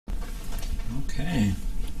Okay.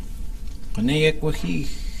 Qanayek wakih.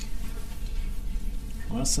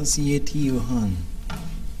 Wasa siyeti yuhan.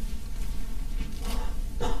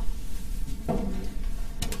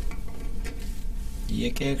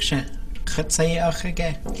 Yek eksha. Khatsay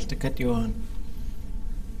akhage. Shtakat yuhan.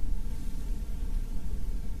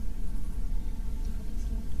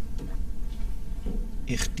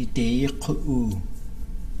 Ikhtideiqu.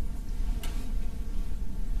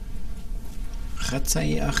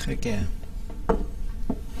 Khatsay akhage.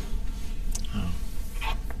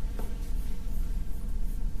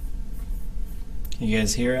 Can you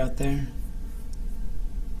guys hear out there?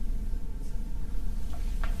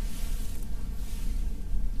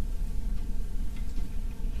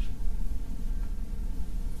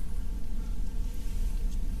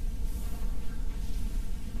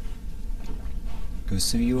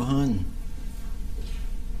 Gusto Yuhan.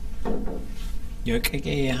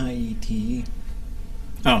 Yokage haiti.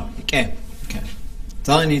 Oh, okay. Okay. That's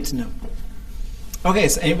all I need to know. Okay,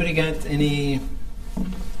 so anybody got any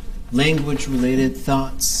language-related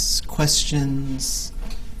thoughts, questions?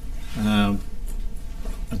 I'll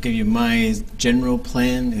give you my general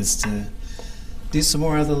plan is to do some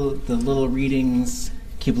more of the little readings,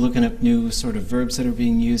 keep looking up new sort of verbs that are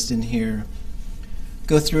being used in here,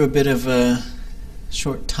 go through a bit of a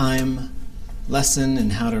short time lesson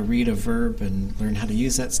in how to read a verb and learn how to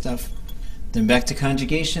use that stuff. Then back to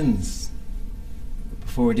conjugations.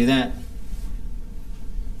 Before we do that,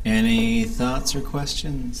 any thoughts or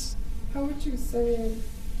questions? How would you say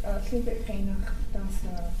Tlingit that's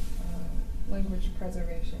language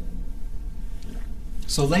preservation?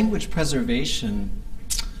 So language preservation,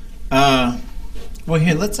 well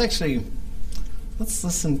here, let's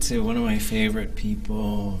listen to one of my favorite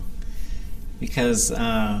people, because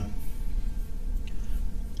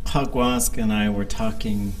Kagwask and I were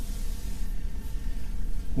talking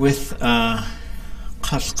with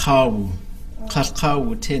Kashkawu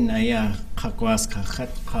tin aya Kagwask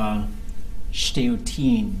Katka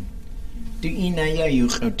Steutin. Do inaya you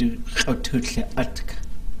oututla atka.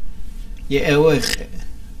 Ye ewech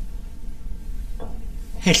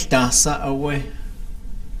Hestasa away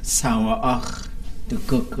Sawa ach to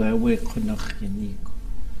cook away Kunach Yaniko.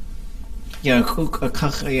 Ya cook a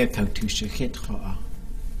kachaya kautusha hitcha.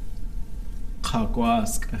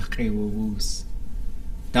 Kagwask a kewus.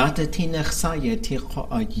 Data tinach saya ticho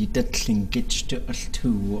a yidat Tlingit to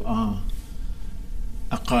altu a.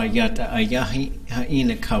 Akayata ayahi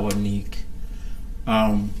haina kawanik.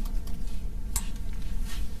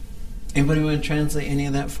 Anybody want to translate any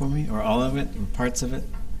of that for me, or all of it, or parts of it?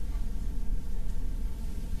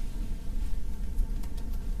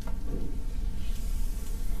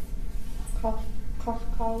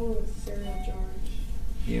 Kafkalu is Serial George.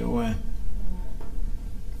 You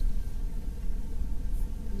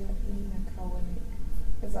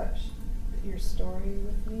Is that your story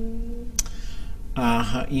with me?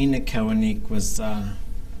 Haina Kawanik was,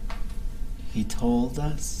 he told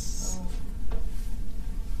us. Oh.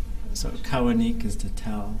 So Kawanik is to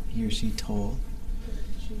tell, he or she told.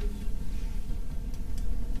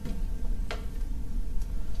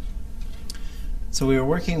 So we were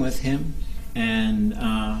working with him, and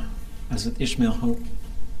I was with Ishmael Hope,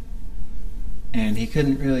 and he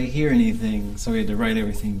couldn't really hear anything, so we had to write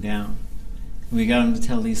everything down. We got him to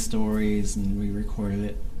tell these stories, and we recorded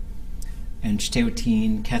it. And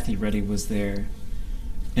Shteutin, Kathy Reddy was there.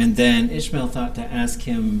 And then Ishmael thought to ask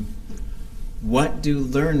him, what do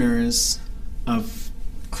learners of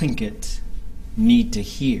Tlingit need to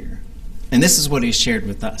hear? And this is what he shared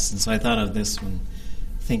with us. And so I thought of this when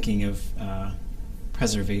thinking of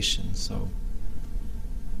preservation. So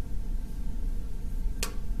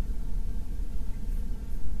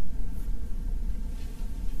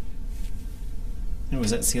it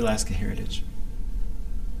was at Sea Alaska Heritage.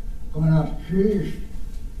 Gonna fish.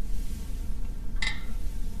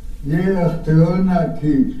 Yes, the owner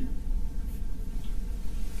kids.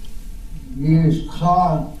 Yes,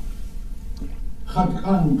 car.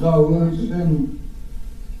 Hatkan Gawson.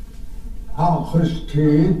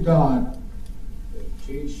 Hachested that.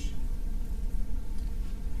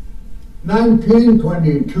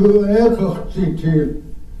 1922, Echo City.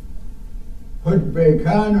 Hood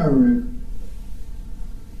Bacanery.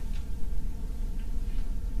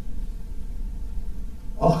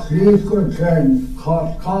 Ach, his good friend,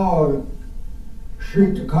 Kashkar,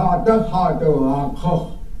 shit Kata Hato,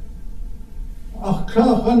 Akach,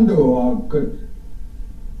 Akachando, Akut,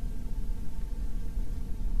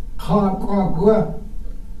 Kakakwa,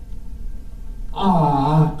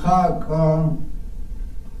 Kaka,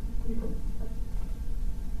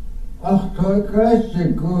 Ach,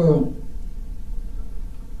 Kakasiku,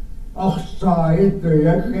 أخصائي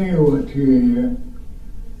يكيوتي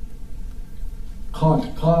خاص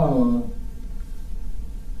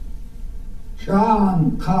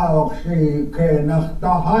شان خاوشي كي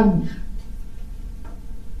نختهنش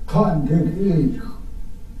كان تكيش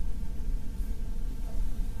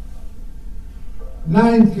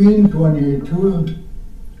 1922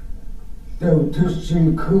 to see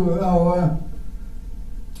ku our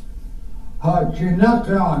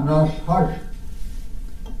Hajinaka nas hash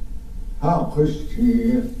ha Christi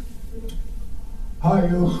ha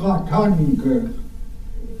you khatange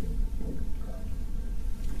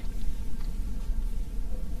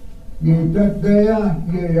Yedaya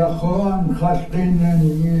yachon khastinen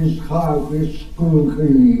yishchavis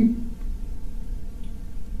kuchi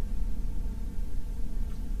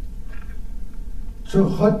So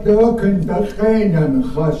had ook in datgene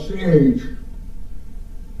gezegd.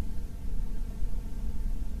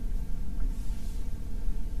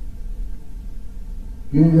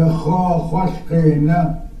 Je gaat vastgene.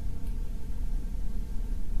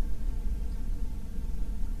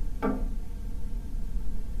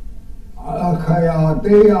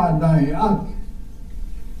 Akayate anayat.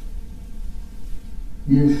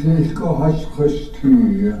 Je zegt ko has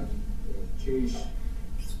gestuurd.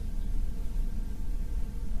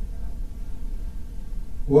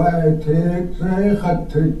 وتتخذتين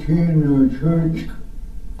وشوش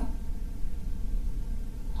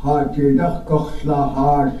هاتي دخكخ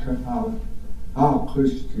لهاش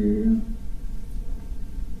هاقستي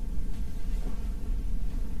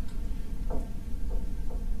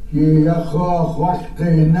يخاخ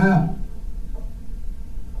وشقينا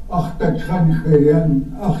أختتخن خيان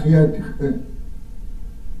أخيتك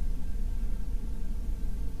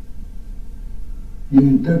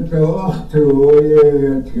ينتبه أختي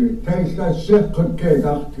وياتي كيف السق كيف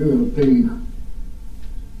أختي وطيخ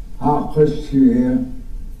عقصي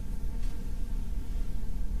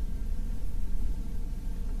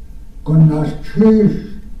كنا شيش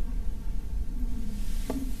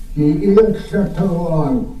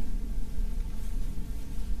يكسروا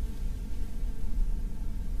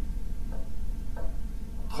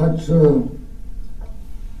خدسو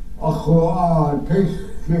أخوة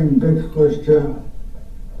تسكين تسكسر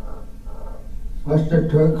Als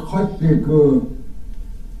het godelijke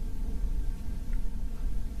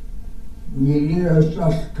niet is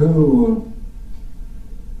als toe.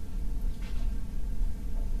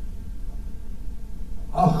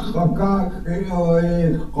 Ach, kijk, ik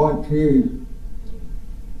God hier.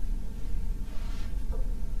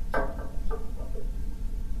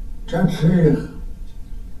 Dat zich,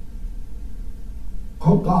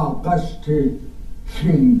 kopa kaste,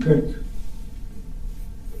 slinket.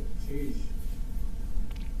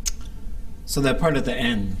 So that part at the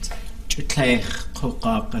end,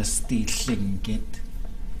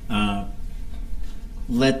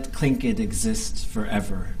 let Tlingit exist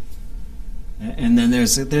forever. And then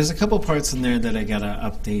there's a couple parts in there that I gotta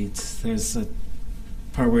update. There's a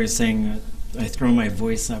part where he's saying, I throw my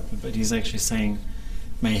voice up, but he's actually saying,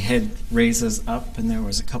 my head raises up, and there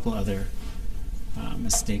was a couple other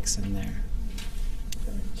mistakes in there.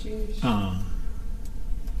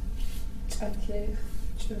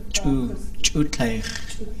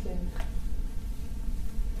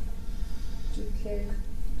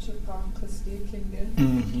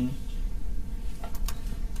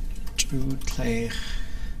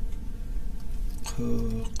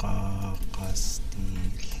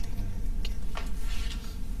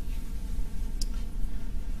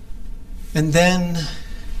 And then,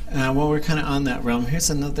 while we're kind of on that realm, here's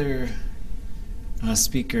another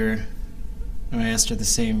speaker. I asked her the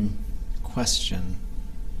same question.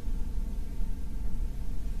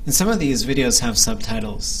 And some of these videos have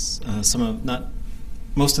subtitles.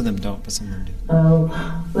 Most of them don't, but some of them do.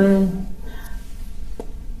 When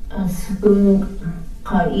a spoon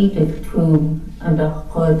qa'idik to and a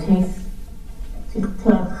cortex,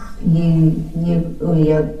 tiktak you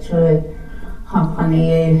uyat to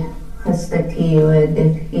hampani hastaki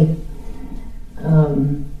wedit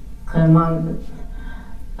kaman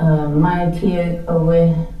my tear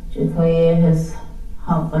away jitoye has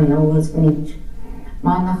hampana was niche.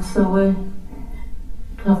 Manaksawe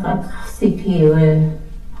kakat sikiwe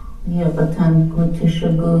yakatan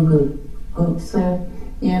kutishagugu gutsa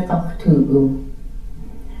yakaktugu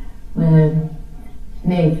where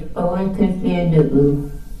Nick awaited yedu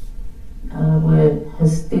where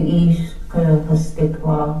hastigish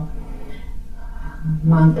hastikwa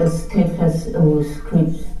man estate has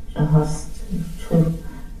script hast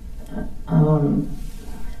and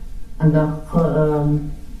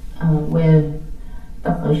where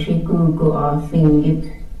Takashiku go Tlingit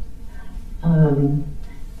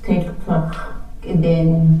Tilklach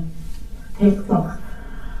ideen tilklach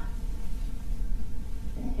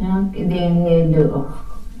ja ideen yeduach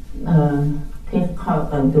tilklach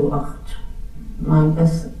aduach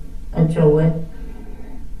mangas ajowe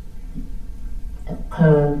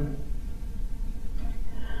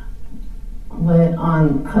we on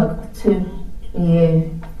cook to ye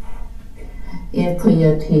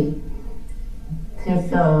kuyati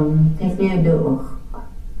take yeduach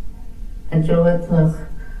ajowe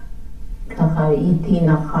iti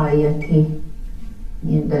nakayati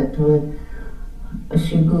that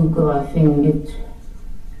she Google I think it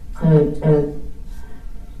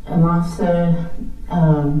a master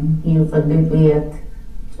you for the beat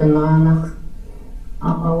banana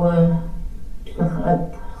our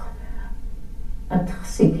at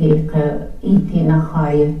city iti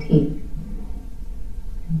nakayati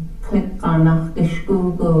click on the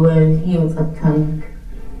Google you for tank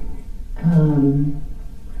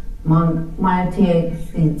my take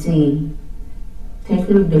the take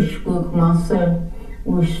the school master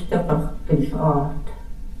wish the this art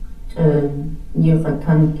you for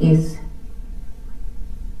tankis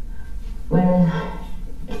well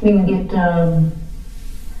Tlingit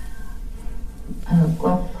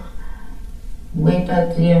got wait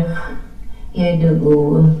at the do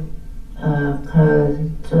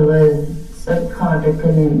to the card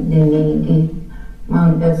the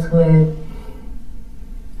mount as well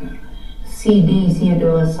CDs do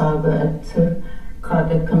a saga at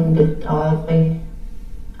Cardican dit Ari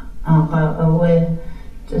away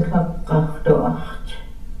to Kakdocht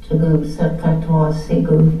to go Sakatwa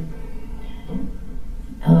Sigu.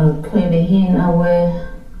 Clearly, he away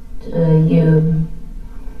you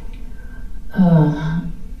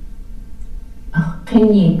can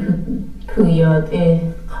you kuyot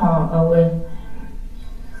car away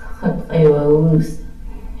cut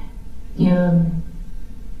you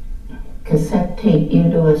cassette tape you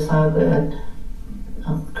do a saga at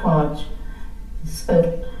torch so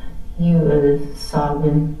you a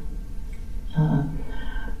saga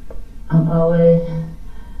away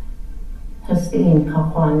Hastin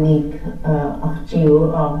Kahanik Achju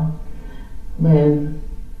when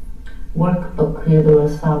workbook you do a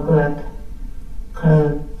saga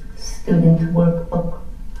student workbook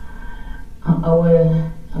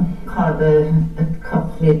away card at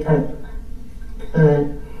couplet at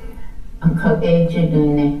Uncle aged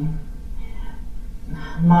in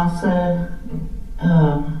Master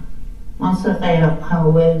Kaya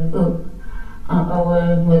Kawe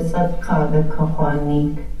our with that card the Kahani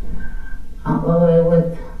our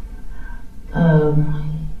with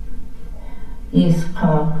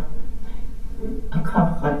Iska a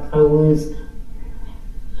Kakat was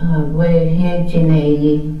where here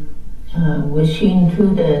Jinei wishing to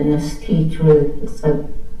the nest teacher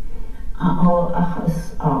said all ahas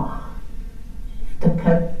the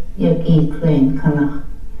pet yaki clean kana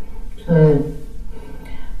so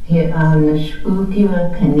here on the spooky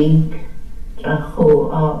canik traho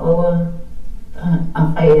our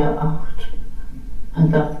afaya acht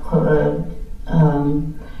and that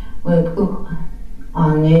we cook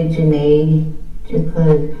on ejine just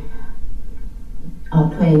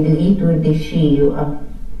trying to eat with the she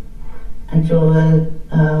and so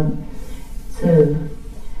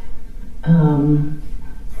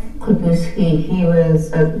he was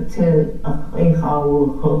to a how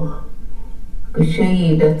could show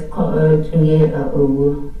you that color to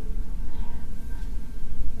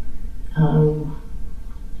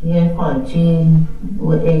yeah, for Jean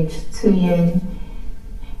with age 2 years.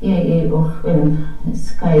 Yeah, often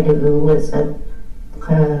sky was at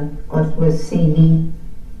what was CD.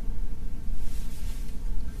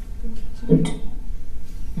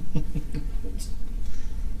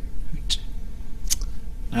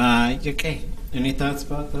 Okay. Any thoughts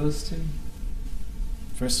about those two?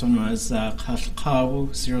 First one was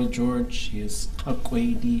Kalkawu, Cyril George. He is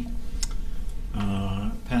Kakwedi.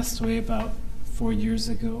 Passed away about 4 years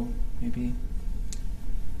ago, maybe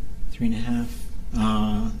 3.5.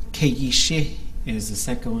 Kegishe is the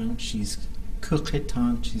second one. She's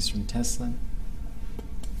Kukhitan. She's from Tesla.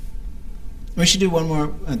 We should do one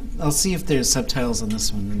more. I'll see if there's subtitles on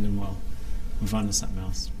this one, and then we'll move on to something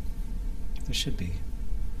else. There should be.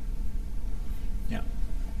 Yeah.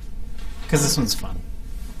 Because this one's fun.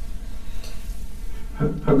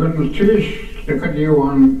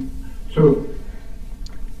 So,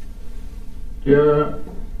 yeah,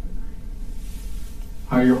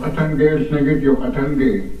 Yucatan Tlingit Yucatan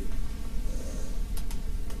Gay.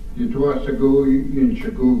 It was a go in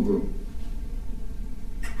Chicago.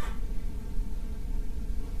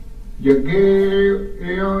 You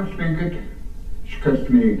gay Tlingit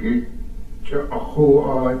Skasnegi,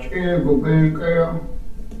 أخو أجيب كيا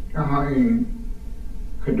هاي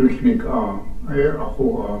كدوشنيك أي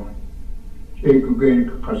أخو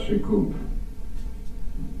أجيب قصيكو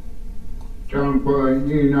جان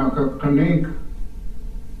باينا كقنيك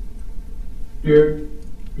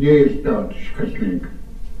يستاد شكسنيك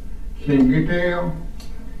سنجتيو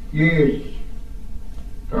يس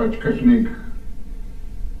تاج كسنيك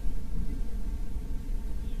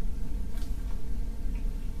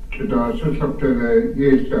دا سسبتل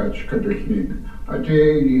يستاد شكدشنيك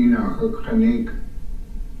أجينا كقنيك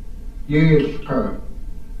يسقى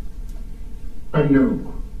قنوك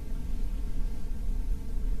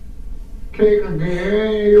كيك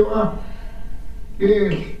جيوا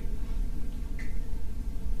يس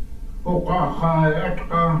وقا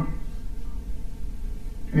خايتقى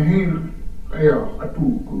هين يا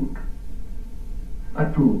أتوكود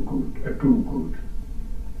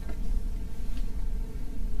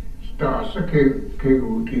ستاسا كي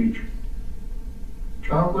وتيج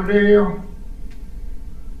شاقليو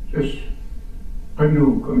جس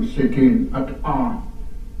قنوكم ستين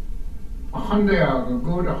أخنديا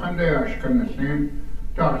قود أخنديا أشكنسين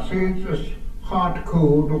تاسيت جس خات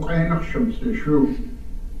كود وقينق شمس شو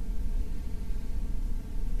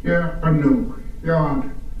يا قنوك يا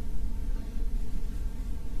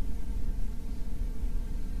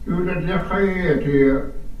يولد لخيتي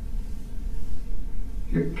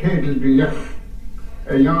كيدل بيخ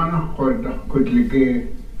أيانا قد لقي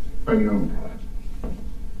قنوك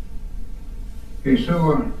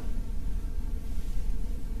يسوى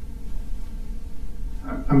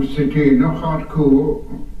أمسكي نخات كو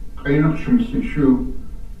قينق شمس شو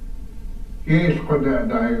يس قد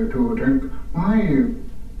دايتو تنك ما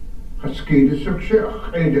قسكيد سكشي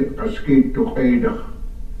خيدك قسكيد تخيدك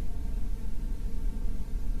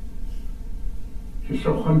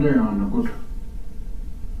شسو خنديانا قد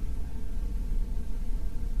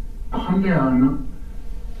خنديانا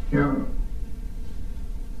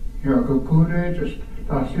يا كوري جس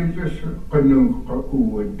تاسي جس قنوك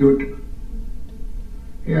قوة دود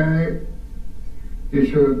يا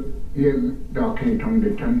يسو يا داكي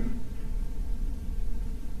تنجتن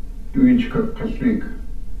دوينشك قسنيك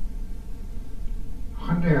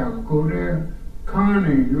خنديا كوري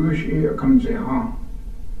كاني يوشي كمزي ها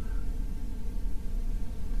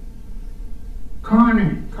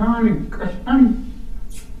كاني كسن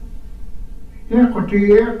يا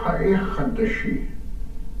قتي قاي خدشي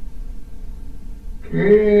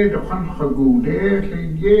كيد خن خجودة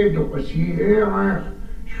كيد قسيه عايخ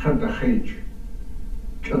شخد خيج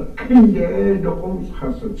شكين ده دقوم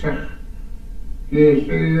خاصة سخ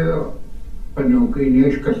يسير قنوكين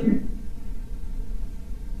يشكسني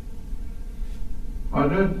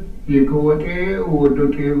هذا يقوتي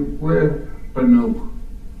ودوتي وقنوك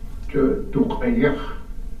تقيخ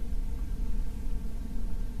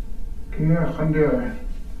كي خندي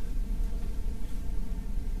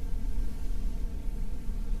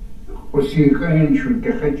وسيكاين شو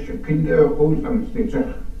تخدش كندا قوس أمستيسخ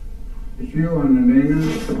شو أنا نيجي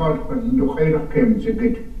تقاط دخيلك كم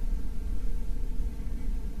زكت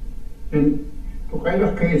إن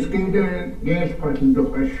دخيلك كيس كده جيش قتل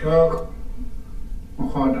دخشاق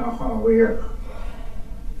وخاد أخاويك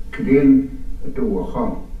كدين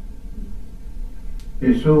توخام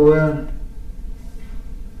يسوع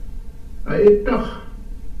أيتخ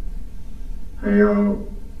هيا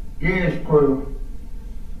يسقو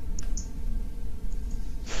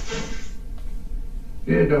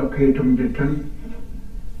يدا كيتم دتن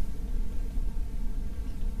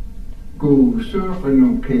قو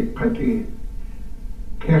سوقنو كي قتي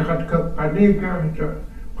كي خد كقنيك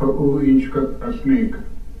قو إنشك قسنيك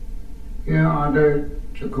يا عدا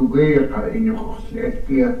تكوغيقا إني خصلت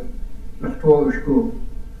كيا لختوشكو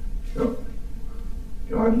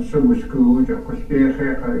هذا سوسكو جاكوستي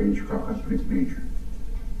خيقا إنشكا خسلت نيش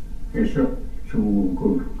يسا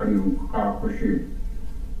سوقو قنو قاقوشي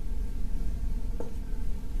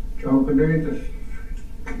جاكوديت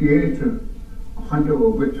كيت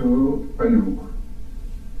خندو بتو قنوك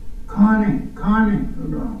كاني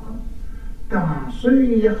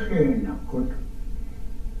تعصي يخينا كد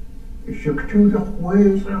الشكتو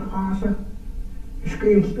دخويس الخاصة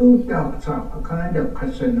إشكيتو داقتا كان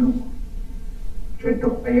دقسنو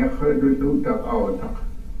جدو أيخدو دقاوتك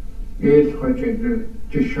يسخو جدو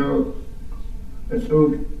جشو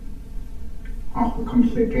أسود أخو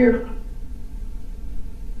كمسيتير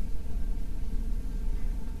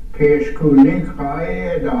كيشكونيك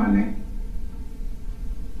قاية داني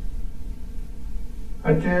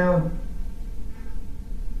أجل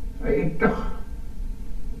أيتخ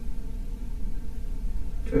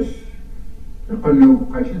تس يقلو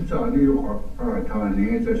قتل صالي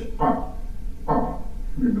وقاتاني تسقى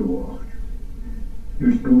you do what?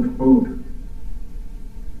 You stood food.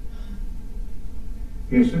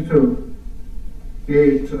 Yes,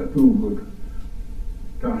 it's a too good.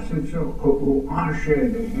 Das ist so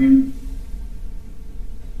anschäde hin.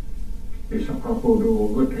 Is a couple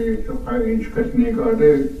of good so I inch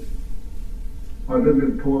negade. Other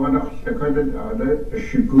than 2 second other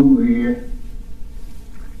shigu here.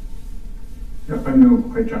 The canoe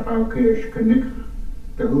Kachaka connect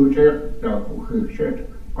the hooter, the who said,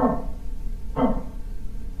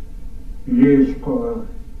 yes,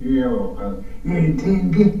 you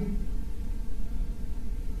think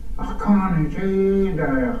I can't say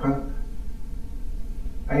that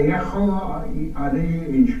I yaho Ali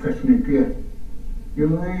in Skasnikia. You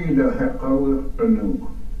need a heckle canoe.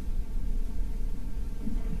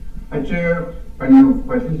 I say, I know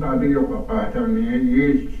questions are the Yoka pattern,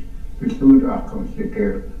 yes. Bestuurd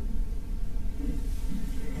constateert.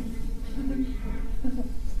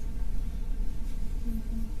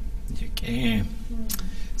 Okay.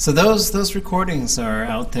 So those recordings are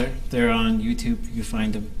out there. They're on YouTube. You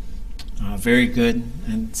find them. Very good.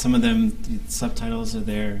 And some of them, the subtitles are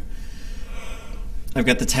there. I've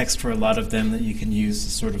got the text for a lot of them that you can use to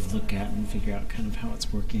sort of look at and figure out kind of how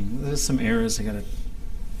it's working. There's some errors I got to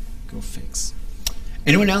go fix.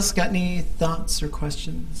 Anyone else got any thoughts or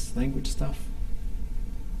questions? Language stuff?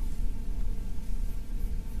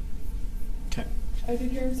 Okay. I did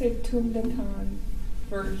hear him say Tundatan,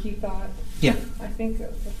 or he thought. Yeah. I think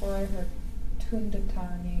before I heard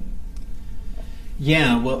Tundatani.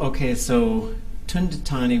 Yeah, well, okay, so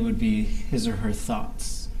Tundatani would be his or her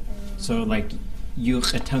thoughts. So like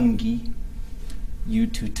Yuchatungi, you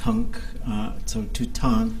tutunk, so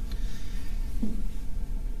tutan.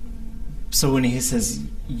 So when he says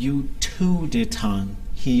you too ditan,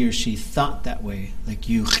 he or she thought that way, like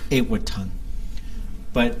you ewatan.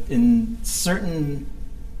 But in certain,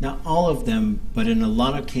 not all of them, but in a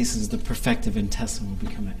lot of cases, the perfective intestine will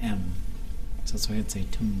become an M. So that's why I'd say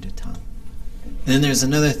tum ditan. And then there's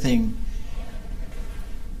another thing.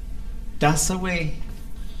 Dasawe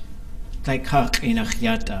kaikak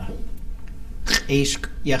enachyata eshk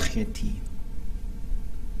yachyati.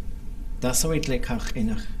 Dasawe kaikak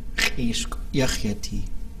enach. Yachyati.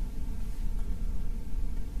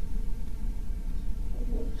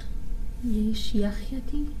 Yesh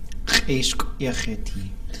Yachyati? Eshk Yachyati.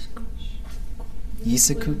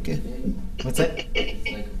 Yisakuke? What's that?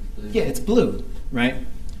 Yeah, it's blue, right?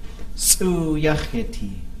 Su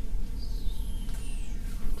Yachyati.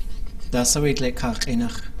 Dasawit lekach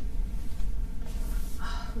enach.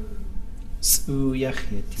 Su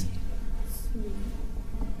Yachyati.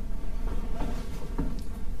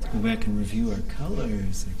 Go back and review our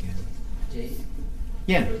colors again.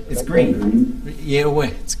 Yeah, it's green. Yeah,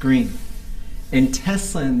 wait, it's green. In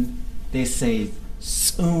Teslan, they say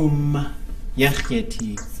sum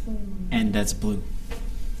yachyati, and that's blue.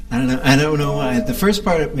 I don't know why. The first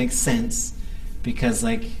part it makes sense because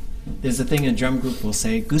like there's a thing a drum group will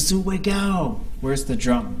say gusu wegao. Where's the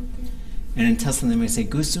drum? And in Teslan they may say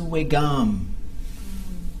gusu wegam,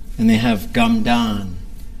 and they have gamdan.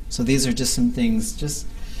 So these are just some things.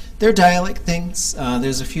 They're dialect things.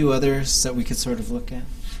 There's a few others that we could sort of look at.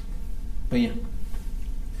 But yeah.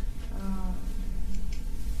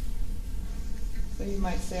 So you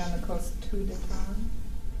might say on the coast Tudatan?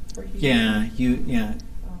 Yeah,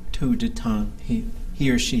 tu detan.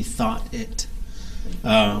 He or she thought it.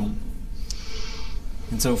 And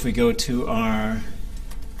so if we go to our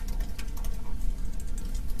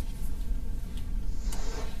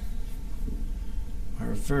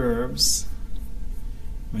verbs,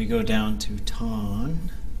 we go down to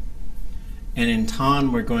ton, and in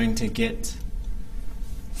ton we're going to get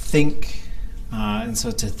think, and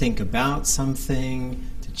so to think about something,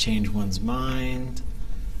 to change one's mind.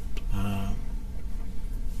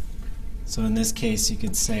 So in this case you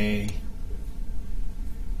could say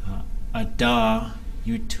ada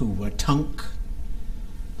yutu watunk.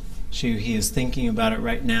 He is thinking about it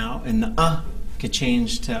right now, and the could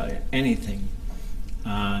change to anything.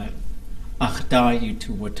 Achda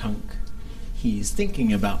yutu watunk. He's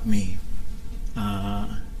thinking about me.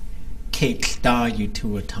 Kate da yutu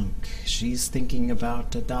watunk. She's thinking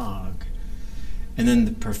about a dog. And then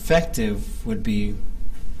the perfective would be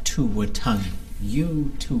tu watan.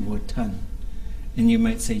 You tu watan. And you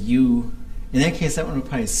might say you. In that case, that one would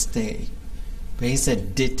probably stay. But he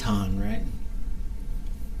said ditan, right?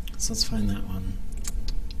 So let's find that one.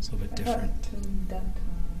 It's a little bit different.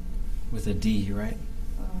 With a D, right?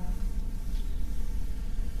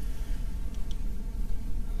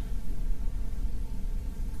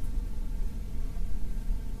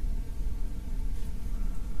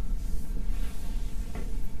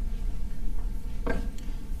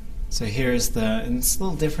 So here's and it's a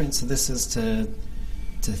little different. So this is to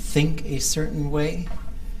think a certain way.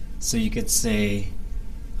 So you could say,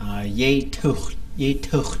 ye tuch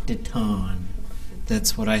detan.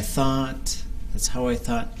 That's what I thought. That's how I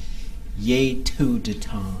thought. Ye tu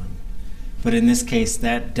detan. But in this case,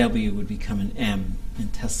 that W would become an M in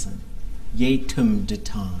Tessin. Ye tum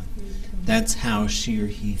detan. That's how she or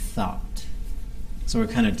he thought. So we're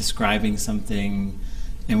kind of describing something,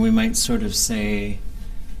 and we might sort of say,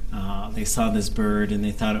 they saw this bird and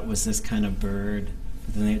they thought it was this kind of bird,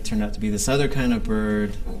 but then it turned out to be this other kind of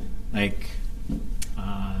bird. Like,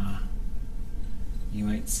 you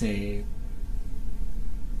might say,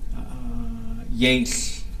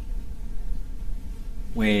 Yesh,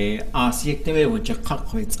 we as yektewe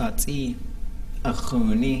wujakak with atzi,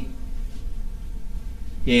 achuni,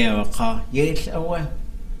 ye waka, yesh awe,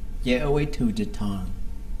 ye awe to the time.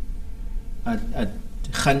 A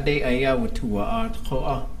Khande aya wutua art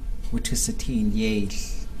hoa, wutu satin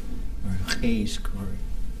yesh, or chesh, or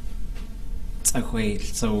tzakwe.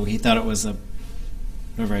 So he thought it was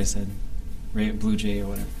whatever I said, blue jay or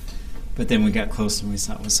whatever. But then we got closer and we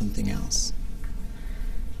saw it was something else.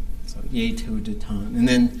 So ye tu detan. And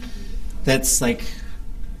then that's like,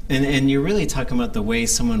 and you're really talking about the way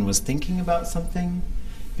someone was thinking about something,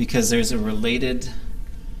 because there's a related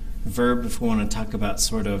verb if we want to talk about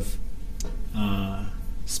sort of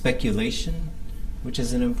speculation, which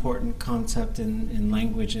is an important concept in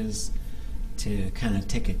languages, to kind of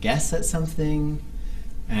take a guess at something,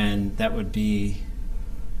 and that would be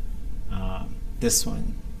this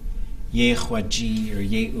one, ye khwaji or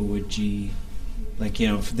ye uwaji. Like,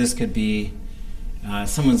 this could be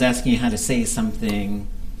someone's asking you how to say something.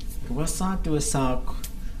 Wasak do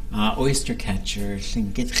a oyster catcher,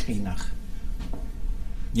 Tlingit chinach.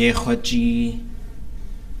 Ye khwaji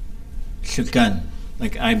shugan.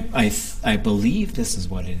 Like, I believe this is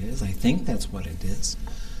what it is. I think that's what it is.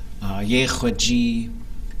 Ye khwaji.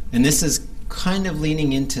 And this is kind of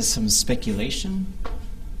leaning into some speculation.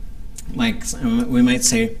 Like, we might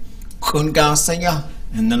say, kun gao saya,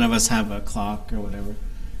 and none of us have a clock or whatever.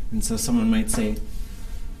 And so someone might say,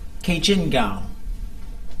 ke chin gao,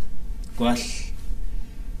 gwash.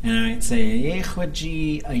 And I might say, ye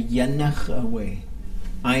khwaji a yanach away.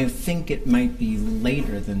 I think it might be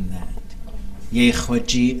later than that. Ye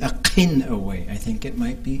khwaji a kin away. I think it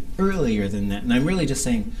might be earlier than that. And I'm really just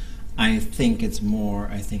saying, I think it's more,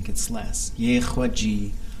 I think it's less. Ye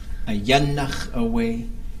khwaji a yanach away.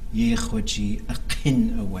 Ye khwaji a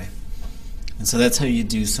kin away. And so that's how you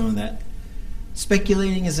do some of that.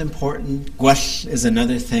 Speculating is important. Gwash is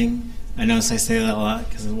another thing. I notice I say that a lot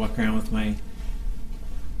because I walk around with my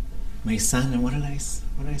son, and what did I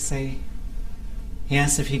say? He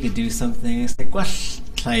asked if he could do something. I said, gwash,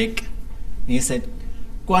 like, and he said,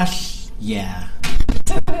 gwash, yeah.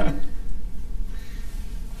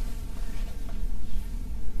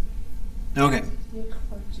 Okay.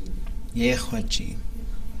 Ye khwaji.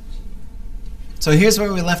 So here's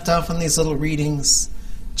where we left off on these little readings.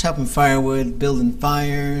 Chopping firewood, building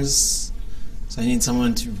fires. So I need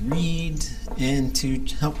someone to read and to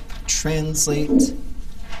help translate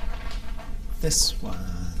this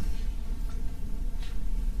one.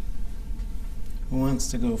 Who wants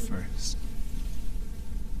to go first?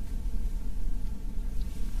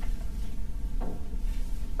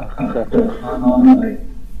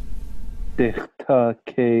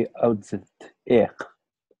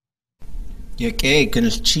 Okay,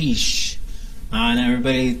 Chish. And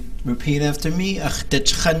everybody repeat after me.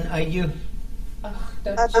 Achtachchan ayu.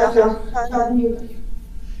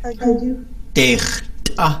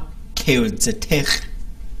 Dechta keudzetech.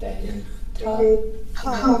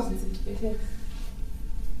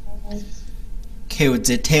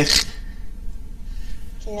 Keudzetech.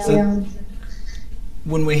 So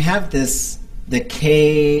when we have this, the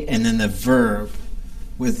K and then the verb,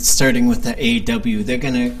 starting with the AW, they're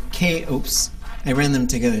gonna oops, I ran them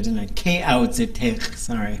together, didn't I? K out zetech,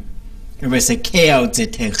 sorry. Everybody say K out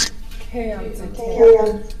zetech. K out zetech.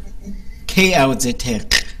 K out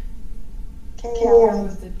zetech.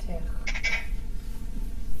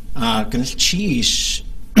 Cheesh.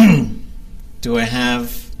 Do I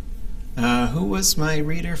have, who was my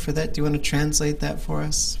reader for that? Do you want to translate that for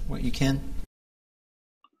us, what you can?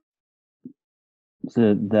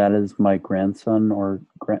 That is my grandson or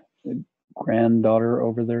granddaughter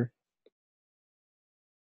over there.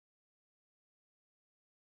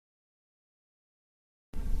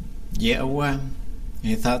 Yeah, well,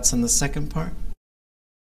 any thoughts on the second part?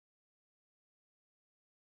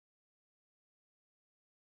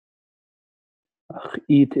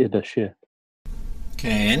 Eat it a shit.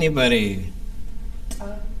 Okay, anybody?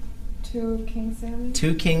 2 king salmon.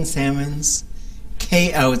 2 king salmons.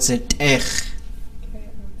 Ke outzet ech.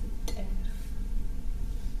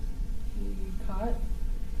 He caught.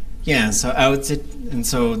 Yeah, so outzet, and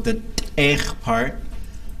so the ech part,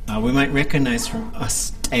 we might recognize from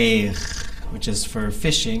asteich, which is for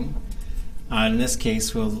fishing. In this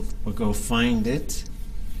case, we'll go find it.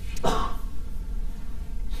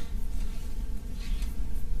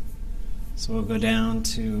 So we'll go down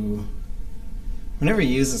to, whenever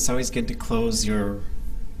you use it, it's always good to close your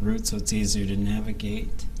root so it's easier to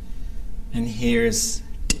navigate. And here's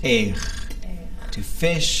teich, to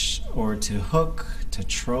fish or to hook, to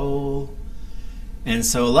troll. And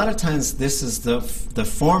so a lot of times this is the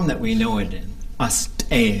form that we know it in,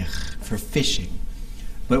 asteich, for fishing.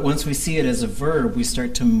 But once we see it as a verb, we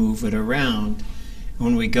start to move it around.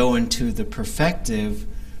 When we go into the perfective,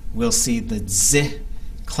 we'll see the z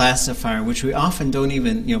classifier, which we often don't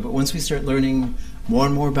even, but once we start learning more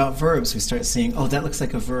and more about verbs, we start seeing, oh, that looks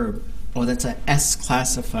like a verb. Oh, that's a S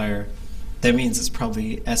classifier. That means it's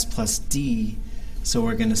probably S plus D. So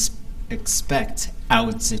we're going to expect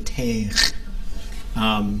outziteich,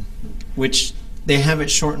 which they have it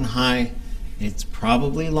short and high. It's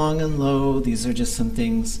probably long and low. These are just some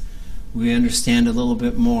things we understand a little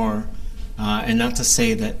bit more. And not to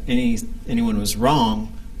say that anyone was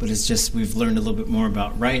wrong, but it's just we've learned a little bit more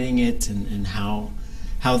about writing it and how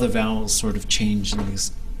the vowels sort of change in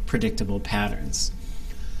these predictable patterns.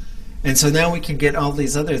 And so now we can get all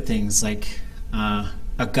these other things like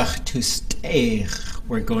agach to steich,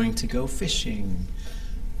 we're going to go fishing.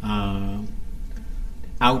 Out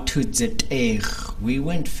to zeteich, we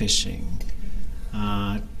went fishing.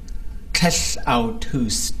 Tesh out to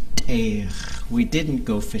steich, we didn't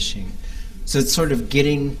go fishing. So it's sort of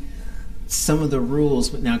getting some of the rules,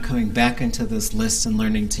 but now coming back into this list and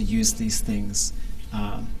learning to use these things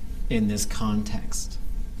in this context.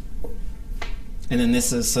 And then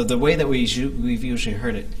this is, so the way that we've usually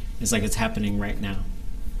heard it is like it's happening right now.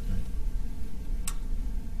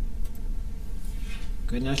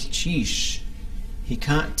 Good enough, cheesh. He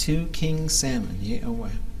caught 2 king salmon. Yeah,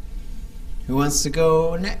 away. Who wants to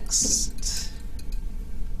go next?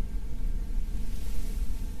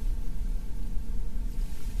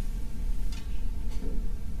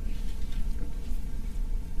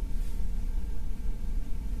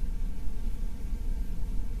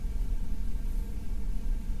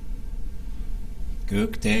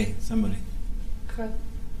 Gook day, somebody. Kat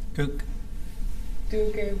Gook.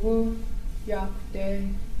 dugewu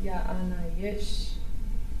yakde ya anayish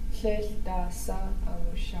tlel dasa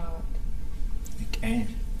awushat. Okay.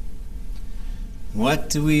 What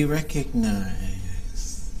do we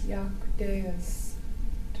recognize? Yakde is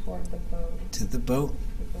toward the boat. To the boat.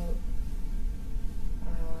 The boat.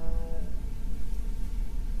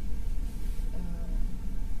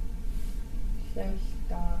 Tlel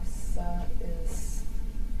dasa is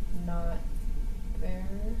not there.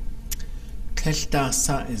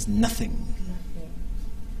 Keshtasa is nothing. Nothing.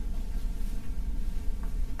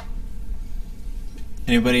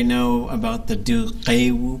 Anybody know about the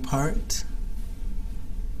duqewu part?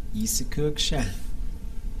 Yisikuksha.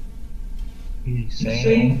 He's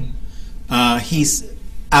saying. He's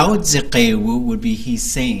oudziqewu would be he's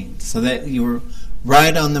saying. So that you were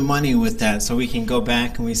right on the money with that. So we can go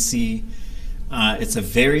back and we see it's a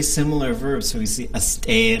very similar verb. So we see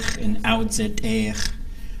asteich and oudziteich.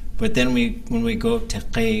 But then when we go to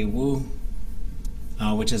qewu,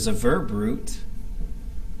 which is a verb root,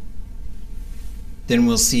 then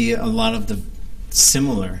we'll see a lot of the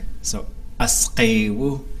similar. So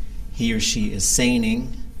asqewu, he or she is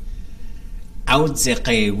saying.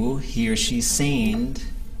 Oudziqewu, he or she saying,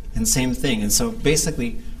 and same thing. And so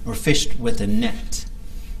basically, we're fished with a net.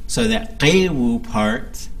 So that qewu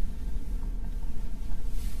part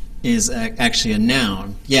is actually a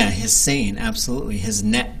noun. Yeah, his saying, absolutely, his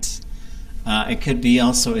net. It could be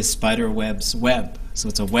also a spider web's web. So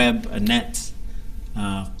it's a web, a net.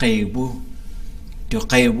 Qewu,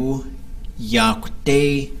 duqewu,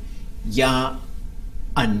 yaqte, ya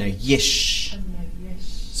anayish.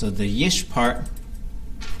 So the yish part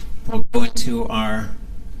will go into our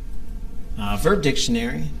verb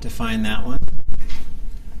dictionary to find that one.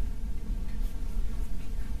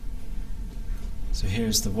 So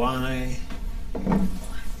here's the Y.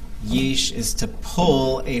 Yeesh is to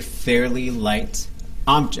pull a fairly light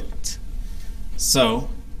object. So,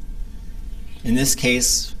 in this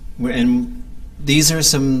case, these are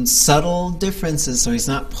some subtle differences. So he's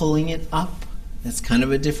not pulling it up. That's kind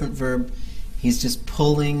of a different verb. He's just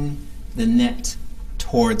pulling the net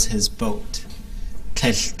towards his boat.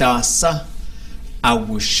 Teshtasa,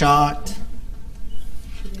 awushat.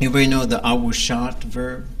 Anybody know the awushat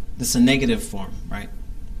verb? This is a negative form, right?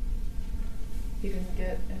 He didn't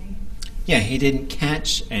get any. Yeah, he didn't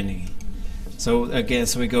catch any. So again,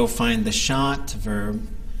 so we go find the shot verb.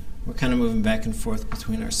 We're kind of moving back and forth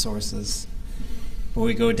between our sources. But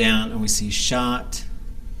we go down and we see shot.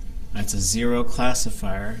 That's a 0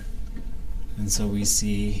 classifier. And so we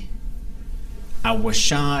see I was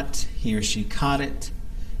shot, he or she caught it.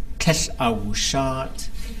 Catch I was shot,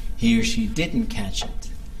 he or she didn't catch it.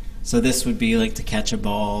 So this would be like to catch a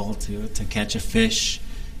ball, to catch a fish.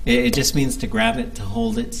 It just means to grab it, to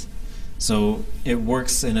hold it. So it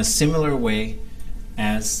works in a similar way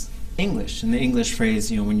as English. In the English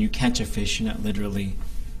phrase, when you catch a fish, you're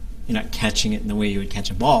not catching it in the way you would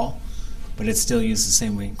catch a ball, but it's still used the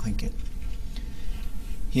same way in Tlingit.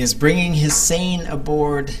 He is bringing his seine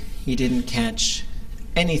aboard. He didn't catch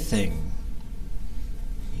anything.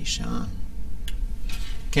 Ishan.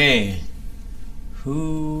 Okay.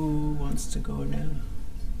 Who wants to go now?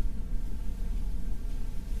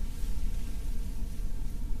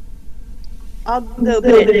 I'll go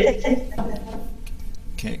get it.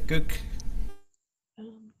 Okay, good.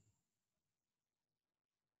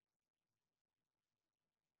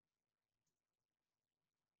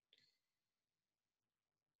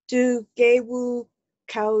 Du gewu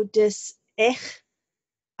kaudis ech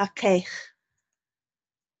akech.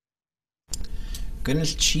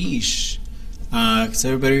 Goodness, sheesh. So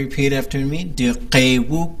everybody repeat after me. Du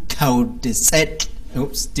gewu kaudiset.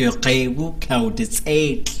 Oops. Du gewu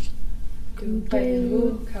kaudiset.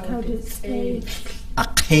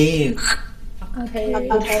 Akech.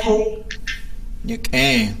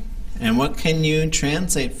 Okay. And what can you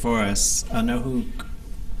translate for us, Anahuk?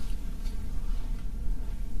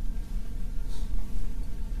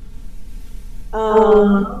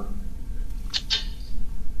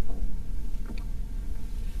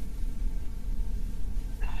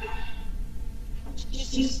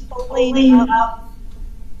 She's pulling up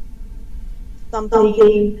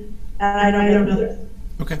something, and I don't know this.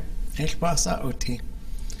 Okay. Ich pasa oti.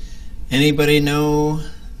 Anybody know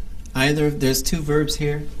either? There's two verbs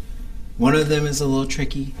here. One of them is a little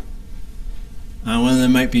tricky. One of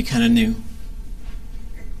them might be kind of new.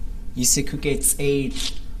 Yisikukets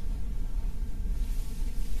age.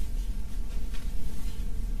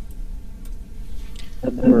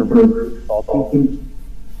 Salty.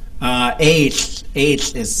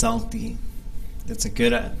 H is salty. It's a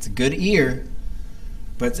good ear,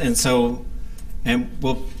 so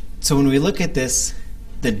when we look at this,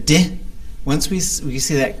 the di, once we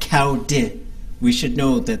see that cow di, we should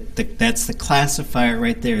know that that's the classifier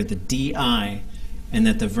right there, the di, and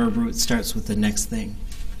that the verb root starts with the next thing.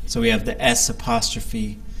 So we have the s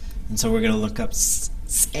apostrophe, and so we're going to look up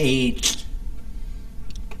h.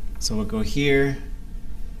 So we'll go here.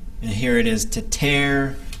 And here it is: to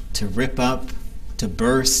tear, to rip up, to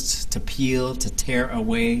burst, to peel, to tear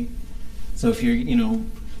away. So if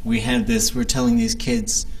we had this, we're telling these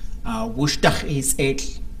kids, wushdach is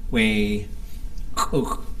et, way,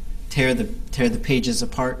 tear the pages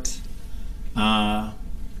apart.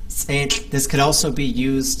 This could also be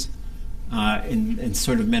used in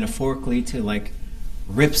sort of metaphorically to like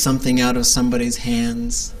rip something out of somebody's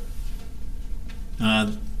hands.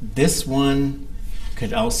 This one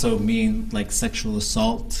could also mean like sexual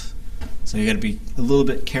assault, so you got to be a little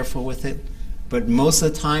bit careful with it. But most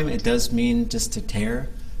of the time, it does mean just to tear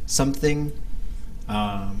something.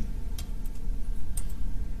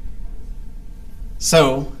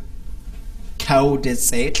 So,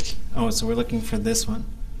 kaudiseit. Oh, so we're looking for this one.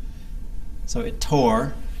 So it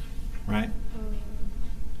tore, right?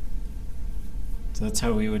 So that's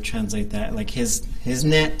how we would translate that. Like his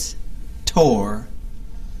net tore.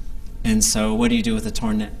 And so what do you do with a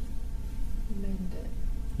torn net? Mend it.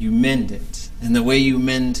 You mend it. And the way you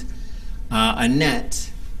mend a net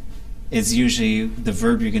is usually the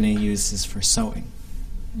verb you're going to use is for sewing.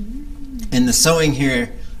 And the sewing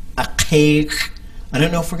here, akech, I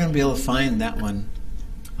don't know if we're going to be able to find that one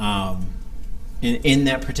in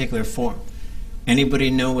that particular form. Anybody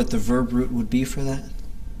know what the verb root would be for that?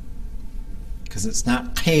 Because it's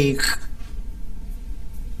not kech.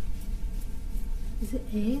 Is it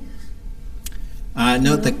egg?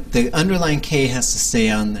 No, the underlying K has to stay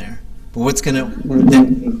on there. But what's going to...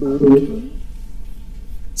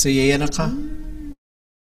 So, Yayanaka?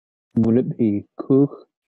 Would it be kuch?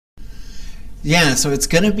 Yeah, so it's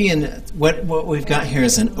going to be what we've got here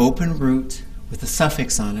is an open root with a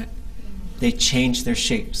suffix on it. They change their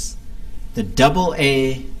shapes. The double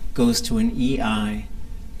A goes to an EI.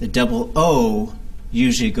 The double O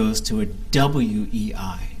usually goes to a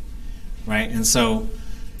WEI, right? And so...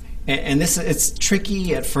 And this, it's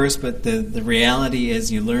tricky at first, but the reality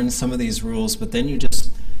is you learn some of these rules, but then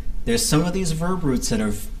there's some of these verb roots that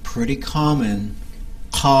are pretty common.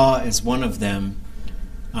 Ka is one of them.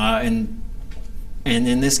 And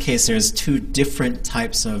in this case, there's two different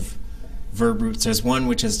types of verb roots. There's one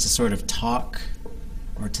which is to sort of talk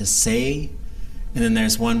or to say, and then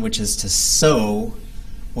there's one which is to sew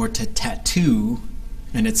or to tattoo,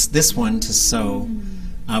 and it's this one, to sew.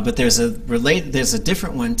 But there's a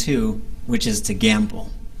different one too, which is to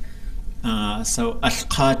gamble. So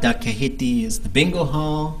ashqa dakahiti is the bingo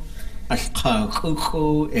hall. Ashqa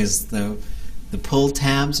kuku is the pull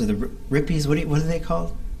tabs or the rippies. What are they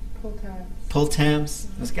called? Pull tabs. Pull tabs.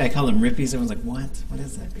 I call them rippies. Everyone's like, what? What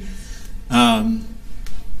is that?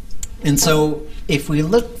 And so if we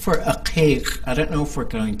look for aqeq, I don't know if we're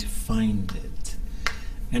going to find it.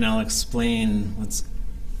 And I'll explain what's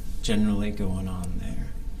generally going on there.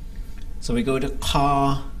 So we go to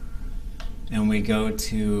ka, and we go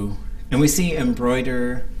to, and we see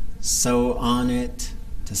embroider, sew on it,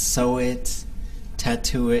 to sew it,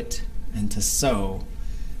 tattoo it, and to sew.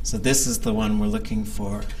 So this is the one we're looking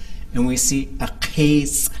for. And we see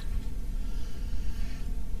aqeq,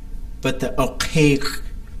 but the aqeq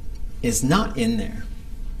is not in there.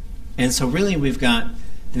 And so really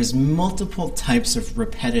there's multiple types of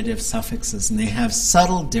repetitive suffixes, and they have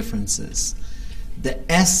subtle differences. The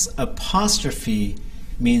S apostrophe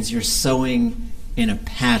means you're sewing in a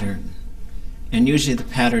pattern. And usually the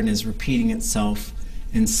pattern is repeating itself,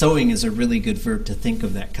 and sewing is a really good verb to think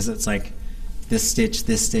of that, because it's like this stitch,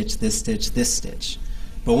 this stitch, this stitch, this stitch.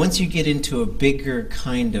 But once you get into a bigger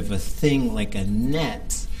kind of a thing like a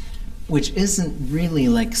net, which isn't really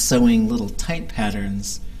like sewing little tight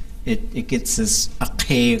patterns, it gets this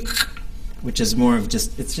aqeq, which is more of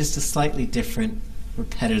it's just a slightly different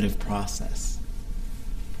repetitive process.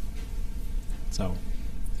 So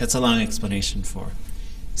that's a long explanation for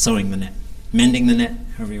sewing the net, mending the net,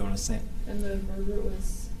 however you want to say it. And the verb root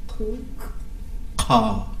was ku?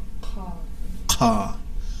 Ka. Ka. Ka.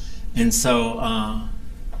 And so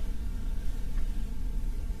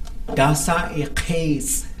dasa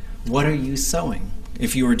iqeis, what are you sewing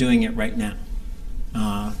if you were doing it right now?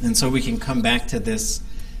 And so we can come back to this.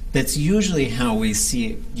 That's usually how we see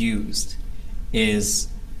it used, is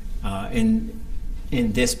in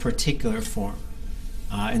this particular form.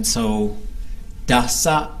 And so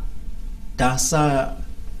dasa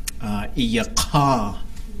iyaqa,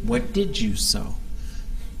 what did you sew?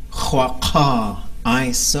 Khwaqa,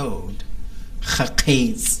 I sewed.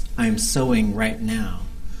 Khaqeis, I'm sewing right now.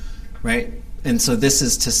 Right? And so this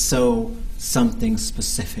is to sew something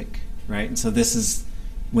specific, right? And so this is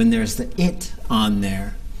when there's the it on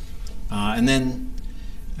there. And then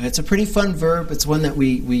it's a pretty fun verb. It's one that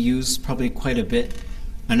we use probably quite a bit.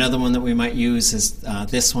 Another one that we might use is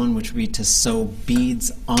this one, which would be to sew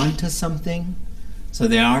beads onto something. So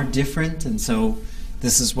they are different, and so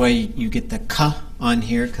this is why you get the ka on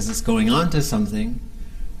here, because it's going onto something,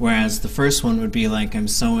 whereas the first one would be like I'm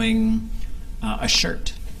sewing a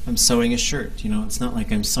shirt. I'm sewing a shirt, it's not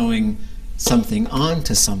like I'm sewing something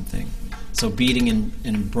onto something. So beading and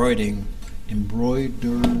embroidering,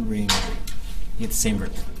 you get the same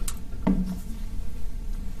verb.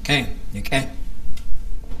 Okay, okay.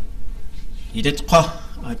 You did qa,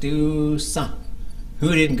 adu sa.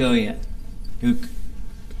 Who didn't go yet? Luke.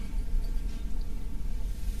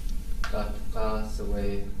 Ka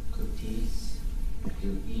away kutis.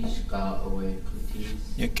 Do ish ka away kutis.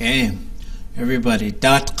 Okay. Everybody,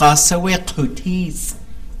 dat qasawe qutis.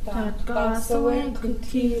 Dat qasawe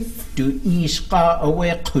kutis. Du ishqa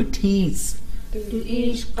awe qutis. Du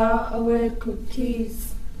ishqa awe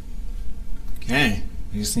kutis. Okay,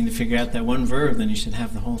 you just need to figure out that one verb, then you should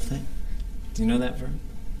have the whole thing. Do you know that verb?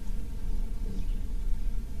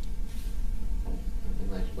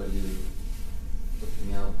 Something like, what are you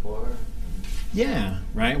looking out for? Yeah,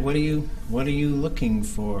 right. What are you looking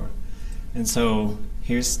for? And so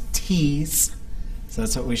here's tease. So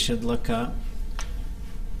that's what we should look up.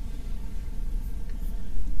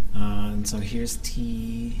 And so here's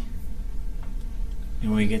T.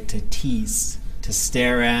 And we get to tease. To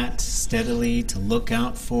stare at steadily, to look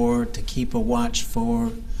out for, to keep a watch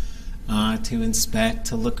for, to inspect,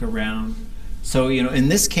 to look around. So, in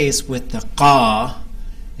this case with the qa,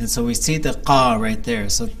 and so we see the qa right there.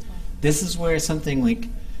 So this is where something like,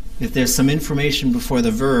 if there's some information before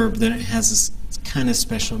the verb, then it has this kind of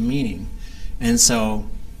special meaning. And so,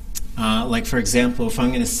 like for example, if I'm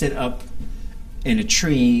going to sit up in a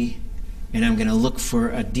tree and I'm going to look for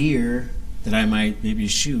a deer that I might maybe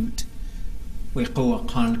shoot, I'm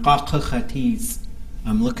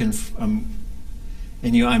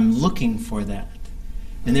looking for that.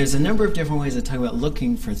 And there's a number of different ways to talk about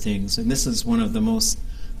looking for things, and this is one of the most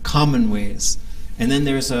common ways. And then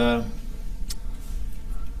there's a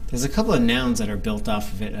couple of nouns that are built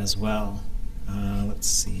off of it as well. Let's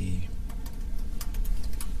see.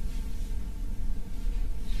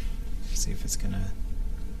 See if it's gonna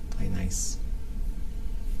play nice.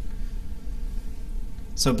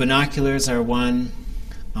 So binoculars are one.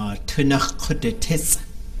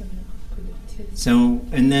 So,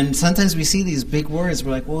 and then sometimes we see these big words.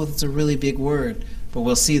 We're like, well, it's a really big word, but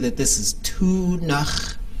we'll see that this is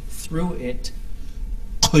tunach, through it.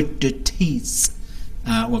 Kudetis.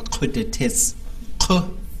 Well, kudetis. K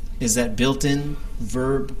is that built-in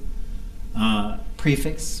verb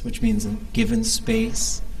prefix, which means given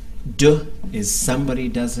space. D is somebody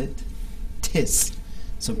does it. Tis.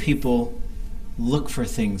 So people look for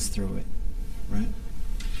things through it, right?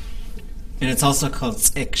 And it's also called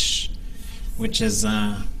tsiksh, which is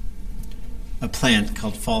a plant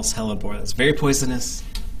called false hellebore. That's very poisonous,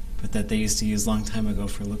 but that they used to use a long time ago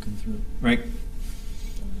for looking through, right?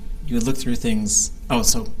 You would look through things. Oh,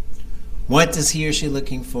 so what is he or she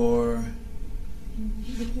looking for?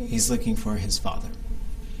 He's looking for his father.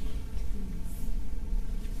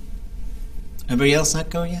 Everybody else not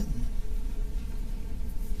go yet?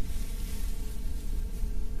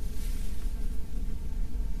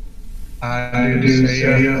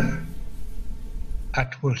 Adusaya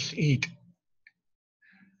atwus eat.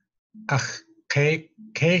 Ach cake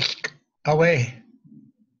away.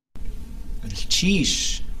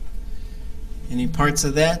 Sheesh. Any parts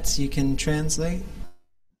of that you can translate?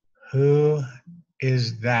 Who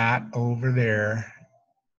is that over there?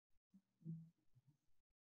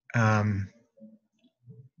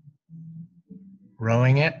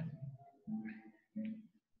 Rowing it?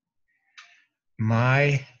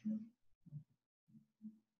 My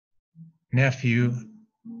nephew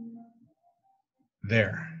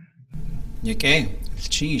there. Okay,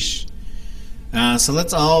 sheesh. So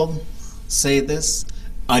let's all say this.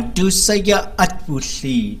 Adusaya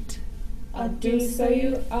atwushid.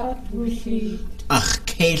 Adusayu atwushid. Ach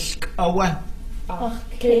kelk awa. Ach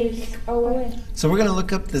kelk away. So we're going to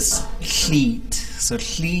look up this hleit. So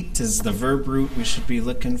hleit is the verb root we should be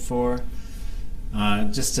looking for.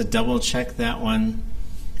 Just to double check that one.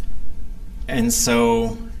 And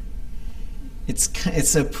so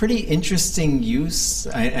it's a pretty interesting use.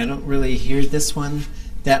 I don't really hear this one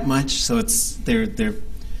that much. So it's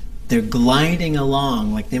they're gliding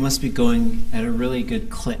along, like they must be going at a really good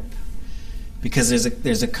clip. Because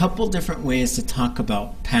there's a couple different ways to talk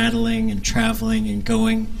about paddling and traveling and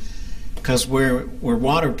going. Because we're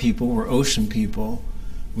water people, we're ocean people.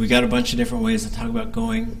 We got a bunch of different ways to talk about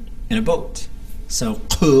going in a boat. So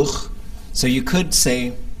kuch. So you could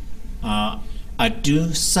say adu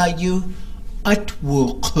sayu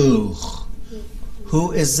atwukuch.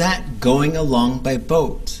 Who is that going along by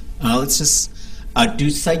boat? Let's just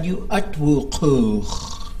adu sayu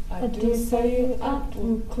atwukuch. Adusayu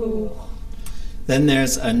atwukuch. Then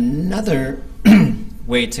there's another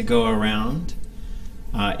way to go around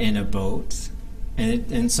in a boat,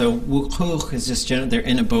 and so wukuch is just general. They're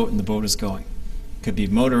in a boat and the boat is going. It could be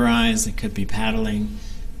motorized, it could be paddling,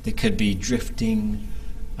 it could be drifting.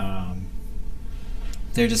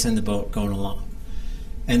 They're just in the boat going along.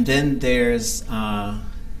 And then there's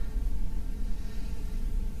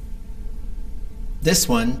this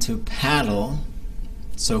one, to paddle.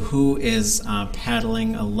 So who is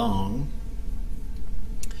paddling along?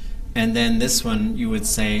 And then this one, you would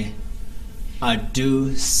say,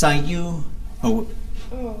 adu sayu. Oh,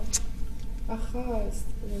 Acha is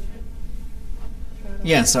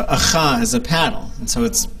yeah. So acha is a paddle, and so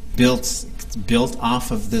it's built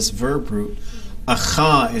off of this verb root.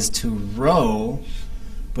 Acha is to row,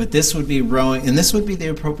 but this would be rowing, and this would be the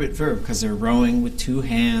appropriate verb because they're rowing with two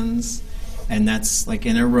hands, and that's like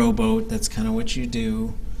in a rowboat. That's kind of what you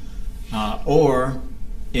do, or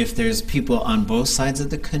if there's people on both sides of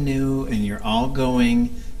the canoe and you're all going,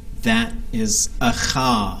 that is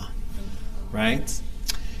acha, right?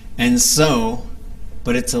 And so,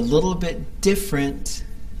 but it's a little bit different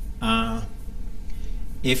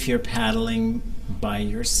if you're paddling by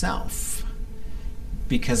yourself,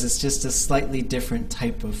 because it's just a slightly different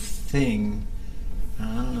type of thing. I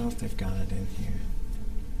don't know if they've got it in here.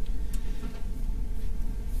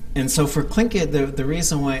 And so for Tlingit, the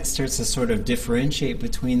reason why it starts to sort of differentiate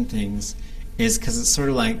between things is because it's sort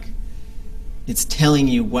of like it's telling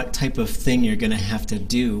you what type of thing you're going to have to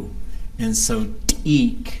do. And so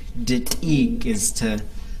dit-eek is to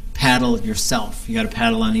paddle yourself. You got to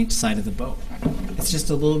paddle on each side of the boat. It's just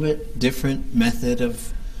a little bit different method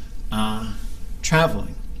of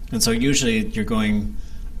traveling. And so usually you're going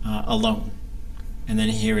alone. And then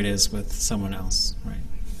here it is with someone else, right?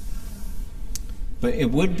 But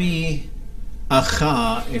it would be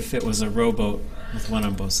acha if it was a rowboat with one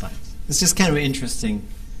on both sides. It's just kind of an interesting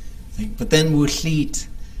thing. But then wuchlit,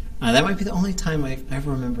 that might be the only time I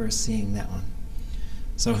ever remember seeing that one.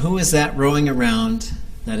 So who is that rowing around?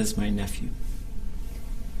 That is my nephew.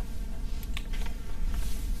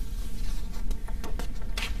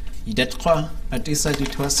 Yidetqa atisa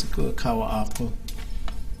ditwasiku kawa ako.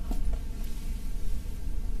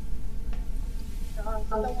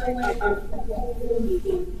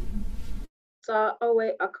 Sa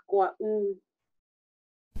awe akwaun.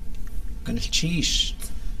 Ganashish.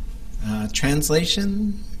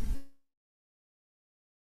 Translation?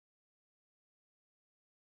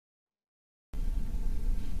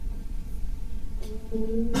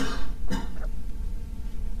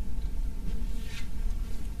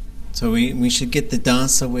 So we should get the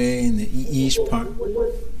das away and the ish part.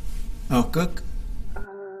 Oh, good.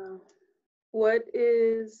 What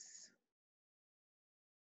is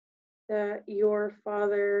that your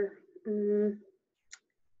father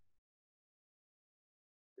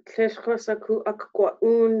Kleshkosaku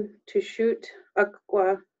akwaun to shoot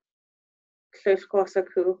akwa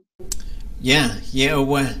Kleshkosaku. Yeah,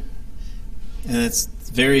 and it's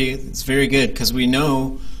very good because we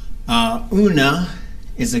know una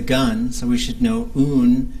is a gun, so we should know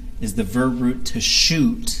un is the verb root to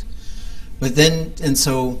shoot. But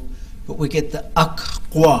we get the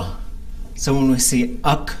akwa. So when we see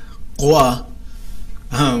akwa,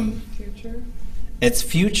 Future. it's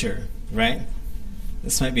future, right?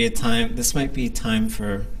 This might be time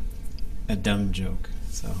for a dumb joke.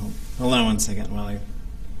 So hold on one second while I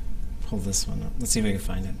pull this one up. Let's see if I can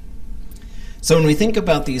find it. So when we think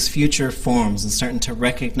about these future forms and starting to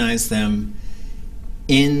recognize them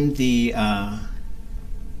in the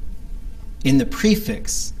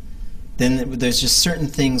prefix, then there's just certain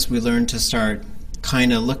things we learn to start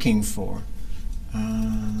kind of looking for.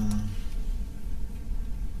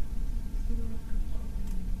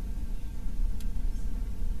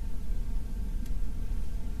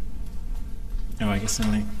 I guess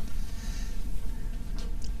only.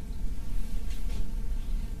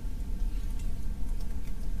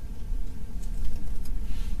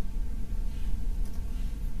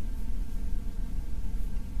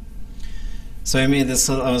 So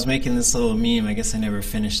I was making this little meme. I guess I never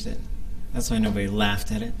finished it. That's why nobody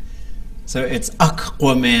laughed at it. So it's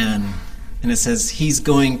Aquaman, and it says he's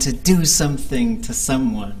going to do something to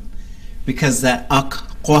someone, because that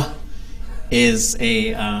aqua is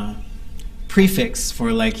a prefix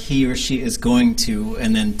for like he or she is going to,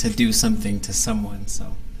 and then to do something to someone.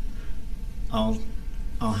 So I'll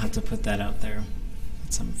have to put that out there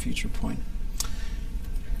at some future point.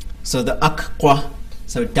 So the aqua.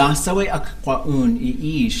 So dasawe akwaun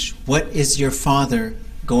iish. What is your father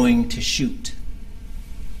going to shoot?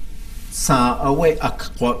 Sa'awe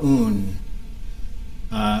akwaun.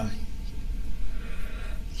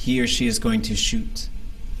 He or she is going to shoot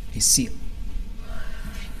a seal.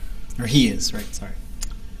 Or he is, right, sorry.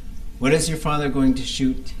 What is your father going to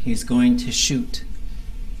shoot? He's going to shoot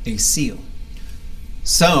a seal.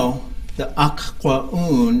 So the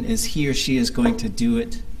akwaun is he or she is going to do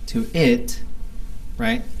it to it,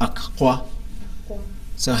 right? Akwa.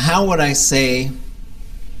 So how would I say,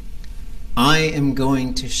 I am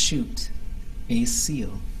going to shoot a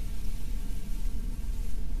seal?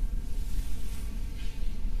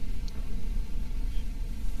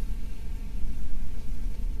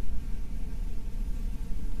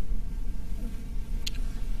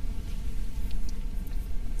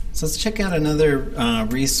 So let's check out another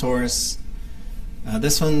resource.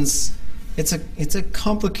 This one's it's a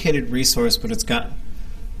complicated resource, but it's got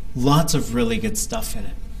lots of really good stuff in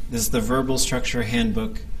it. This is the Verbal Structure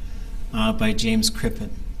Handbook by James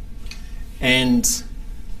Crippen, and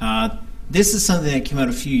this is something that came out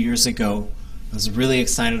a few years ago. I was really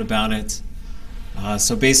excited about it.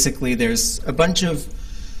 So basically, there's a bunch of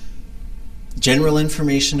general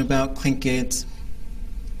information about Tlingit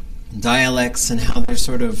dialects and how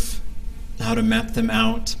to map them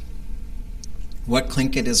out, what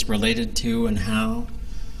Tlingit is related to and how,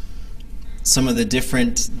 some of the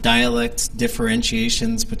different dialect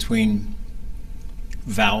differentiations between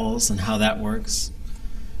vowels and how that works,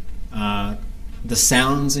 the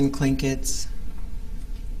sounds in Tlingit,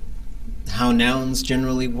 how nouns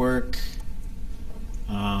generally work,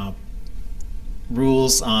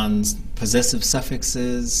 rules on possessive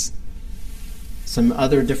suffixes, some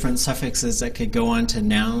other different suffixes that could go on to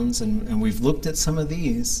nouns, and we've looked at some of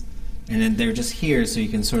these, and then they're just here so you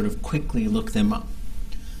can sort of quickly look them up.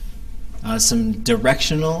 Some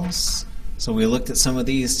directionals, so we looked at some of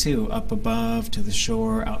these too, up above, to the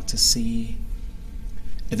shore, out to sea.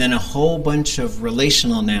 And then a whole bunch of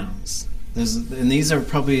relational nouns. And these are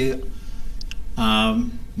probably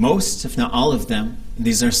most, if not all of them.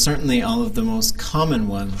 These are certainly all of the most common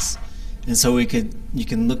ones. And so you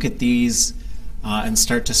can look at these and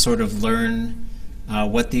start to sort of learn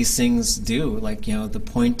what these things do, like, the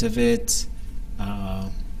point of it,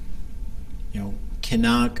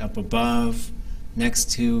 kinak, up above,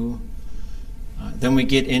 next to. Then we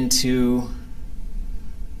get into,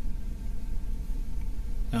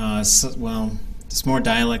 it's more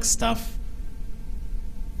dialect stuff.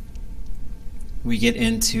 We get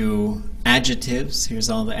into adjectives. Here's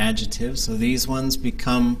all the adjectives. So these ones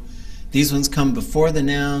come before the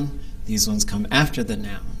noun, these ones come after the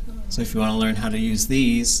noun. So if you want to learn how to use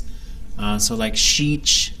these, so like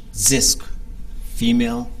sheech, zisk,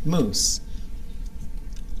 female moose.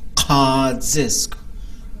 Ka, zisk,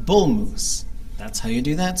 bull moose. That's how you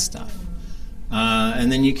do that stuff.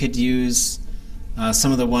 And then you could use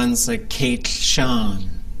some of the ones like Kate Shan,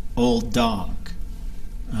 old dog.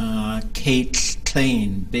 Kate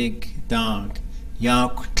Klein, big dog.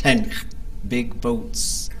 Yauk Tench, big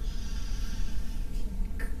boats.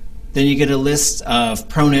 Then you get a list of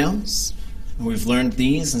pronouns. We've learned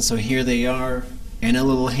these, and so here they are in a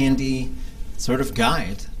little handy sort of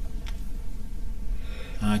guide.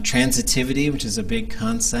 Transitivity, which is a big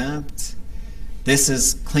concept. This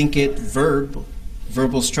is Tlingit verb,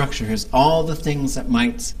 verbal structure. Here's all the things that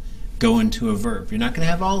might go into a verb. You're not going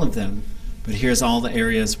to have all of them, but here's all the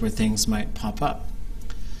areas where things might pop up.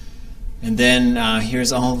 And then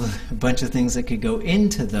here's a bunch of things that could go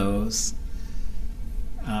into those.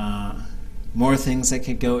 More things that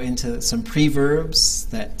could go into some preverbs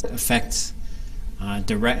that affect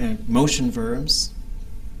direct motion verbs.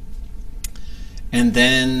 And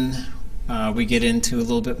then we get into a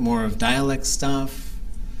little bit more of dialect stuff.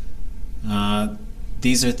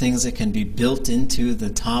 These are things that can be built into the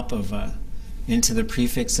top of into the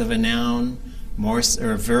prefix of a noun, more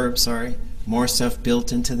stuff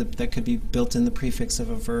built into that could be built in the prefix of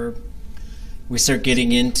a verb. We start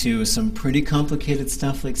getting into some pretty complicated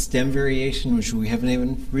stuff like stem variation, which we haven't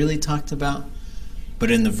even really talked about. But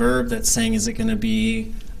in the verb, that's saying, is it going to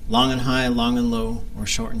be long and high, long and low, or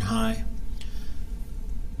short and high?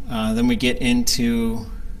 Then we get into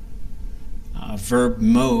verb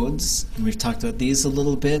modes, and we've talked about these a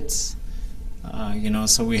little bit.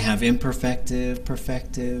 So we have imperfective,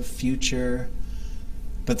 perfective, future.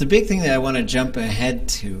 But the big thing that I want to jump ahead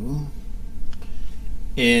to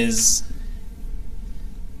is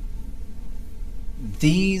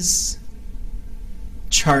these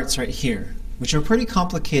charts right here, which are pretty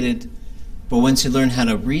complicated, but once you learn how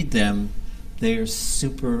to read them, they are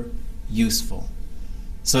super useful.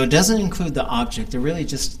 So it doesn't include the object, it really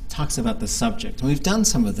just talks about the subject. And we've done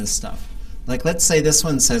some of this stuff. Like, let's say this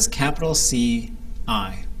one says capital C,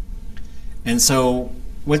 I. And so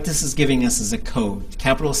what this is giving us is a code.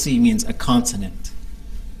 Capital C means a consonant,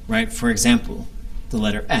 right? For example, the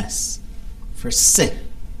letter S for si.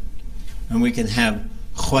 And we can have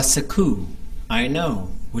chwasaku, I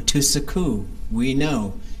know. Watusaku, we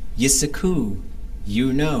know. Yisaku,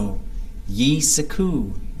 you know.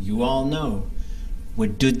 Yisaku, you all know.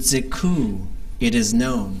 Wadudzaku, it is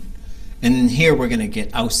known. And then here we're going to get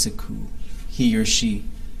ausaku, he or she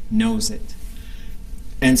knows it.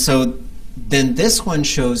 And so then this one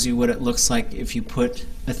shows you what it looks like if you put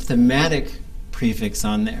a thematic prefix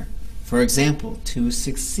on there. For example, to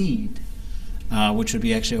succeed, which would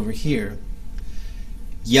be actually over here.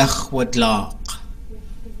 Yachwadlaq,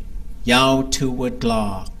 Yaw to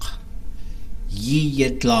wadlaq,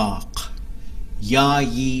 Yiyadlaq, Ya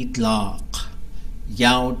yidlaq,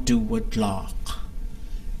 Yaw do wadlaq.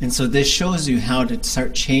 And so this shows you how to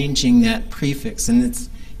start changing that prefix, and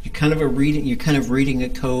you're kind of reading a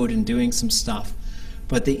code and doing some stuff.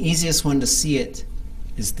 But the easiest one to see it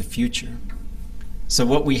is the future. So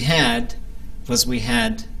what we had was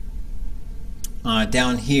down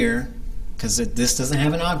here, because this doesn't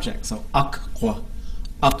have an object. So akwa,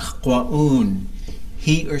 akwaun,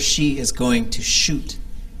 he or she is going to shoot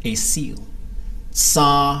a seal.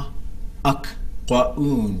 Sa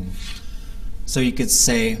akwaun. So you could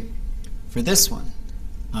say for this one,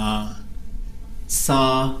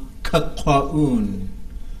 sa kakwaun,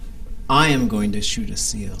 I am going to shoot a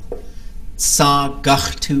seal. Sa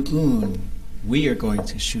gachtuun, we are going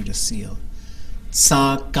to shoot a seal.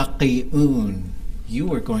 Sa kaqiun,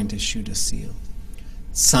 you are going to shoot a seal.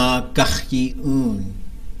 Sa gachyiun,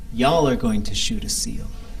 y'all are going to shoot a seal.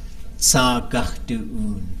 Sa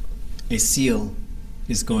gachtuun, a seal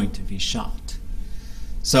is going to be shot.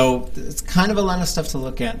 So it's kind of a lot of stuff to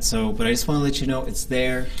look at. But I just want to let you know it's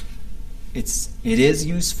there. It is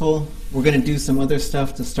useful. We're going to do some other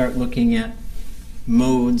stuff to start looking at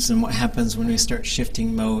modes and what happens when we start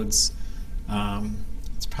shifting modes.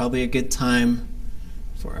 It's probably a good time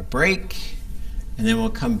for a break, and then we'll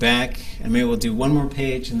come back and maybe we'll do one more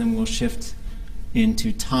page, and then we'll shift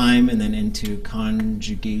into time and then into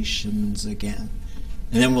conjugations again.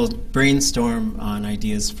 And then we'll brainstorm on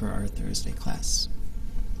ideas for our Thursday class.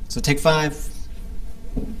 So take 5.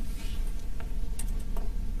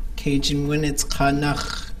 Cajun when it's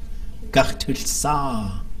kanach gachtul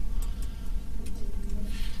sa.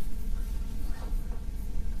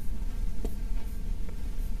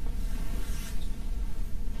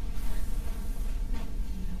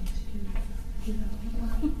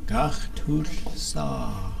 Gachtul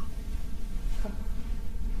sa.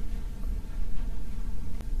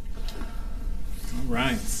 All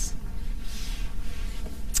right.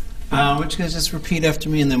 Why don't you guys just repeat after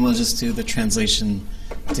me, and then we'll just do the translation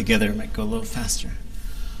together. It might go a little faster.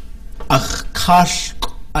 Achkash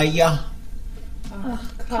aya.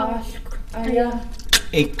 Achkash aya.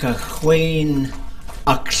 Ekachwein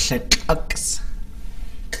akshet aks.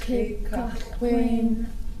 Kekachwein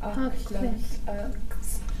akshet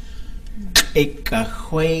aks.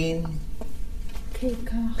 Ekachwein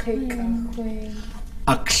Kekachwein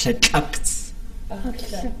akshet aks.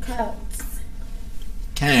 akshet aks.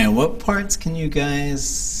 Okay, what parts can you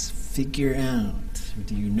guys figure out? Or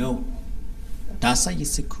do you know? Dasa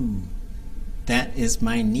Yisiku. That is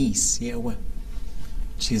my niece. Yeah, what?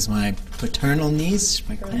 She's my paternal niece,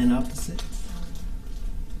 my clan opposite.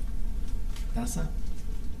 Dasa?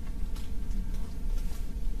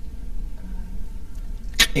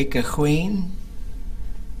 Ekachwein.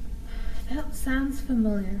 That sounds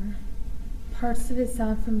familiar. Parts of it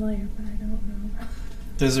sound familiar, but I don't know.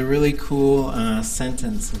 There's a really cool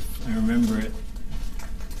sentence, if I remember it.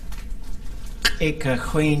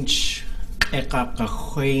 Ekachwein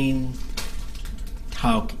ekachwein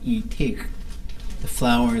tauk itik. The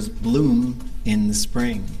flowers bloom in the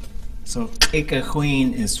spring. So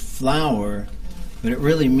ekachwein is flower, but it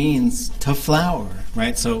really means to flower,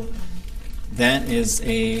 right? So that is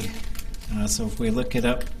a, so if we look it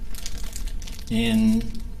up in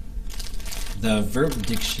the Verb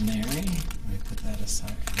dictionary, let me put that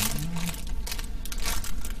aside for now.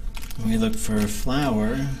 When we look for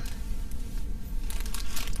flower,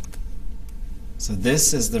 so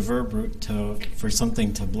this is the verb root for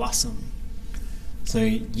something to blossom. So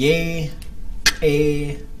ye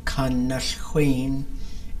e kanashwein,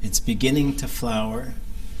 it's beginning to flower.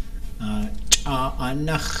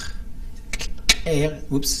 Anach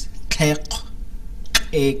oops kek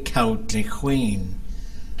e kautechwein.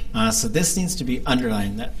 So this needs to be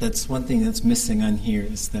underlined. That's one thing that's missing on here,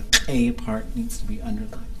 is the A part needs to be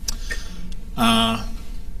underlined.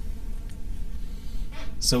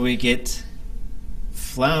 So we get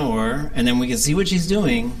flower, and then we can see what she's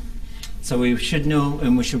doing. So we should know,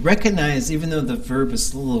 and we should recognize, even though the verb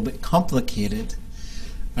is a little bit complicated,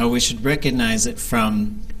 we should recognize it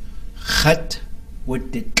from chat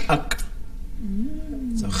with the tak.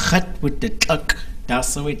 So chat with the tak.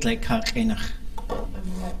 That's the way it like enach.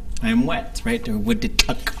 I'm wet, right? Or with the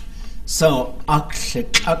tak. So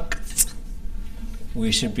akshet,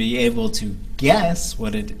 we should be able to guess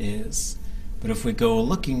what it is. But if we go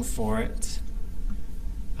looking for it,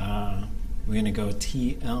 we're going to go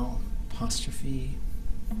TL apostrophe.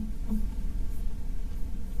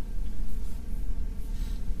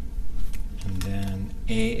 And then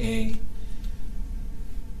AA.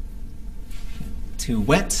 To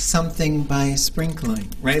wet something by sprinkling,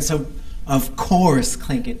 right? So, of course,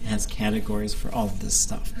 Tlingit has categories for all of this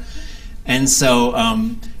stuff. And so,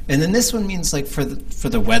 and then this one means like for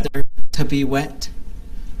the weather to be wet.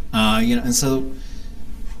 And so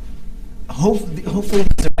hopefully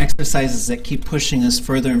these are exercises that keep pushing us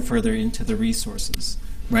further and further into the resources,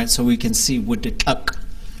 right? So we can see wudituk,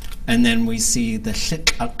 and then we see the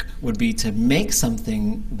shituk would be to make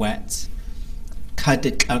something wet.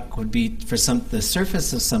 Kadituk would be for the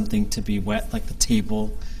surface of something to be wet, like the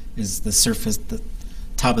table is the surface, the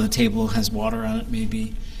top of the table has water on it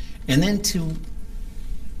maybe. And then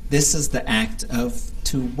this is the act of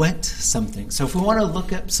to wet something. So if we want to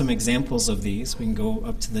look up some examples of these, we can go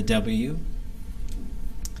up to the W.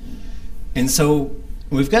 And so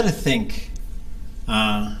we've got to think,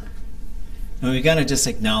 and we've got to just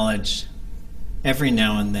acknowledge every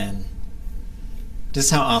now and then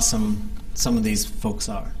just how awesome some of these folks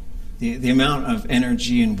are. The amount of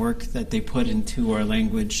energy and work that they put into our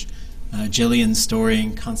language, Jillian Story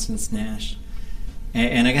and Constance Nash.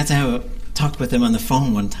 And I got to have a talk with them on the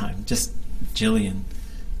phone one time, just Jillian.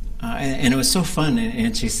 And it was so fun,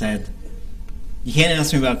 and she said, you can't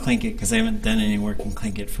ask me about Tlingit because I haven't done any work in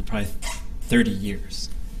Tlingit for probably 30 years.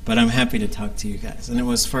 but I'm happy to talk to you guys. And it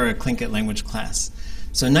was for a Tlingit language class.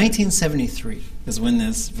 So 1973 is when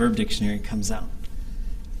this verb dictionary comes out.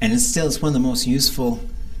 And it's one of the most useful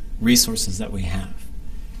resources that we have.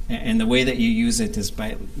 And the way that you use it is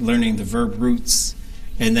by learning the verb roots.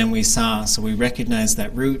 And then we recognized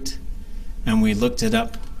that root, and we looked it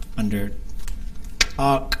up under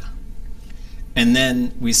ak. And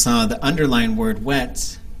then we saw the underlined word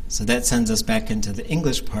wet, so that sends us back into the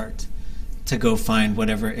English part to go find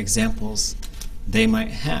whatever examples they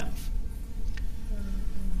might have.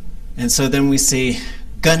 And so then we see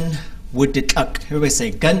gun would it tuck. Everybody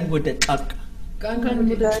say gun would it tuck.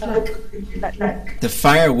 The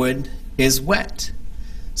firewood is wet.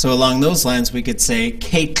 So along those lines we could say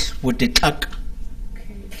cake would it tuck.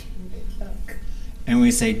 And we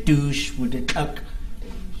say douche would it tuck.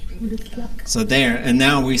 So there, and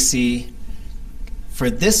now we see for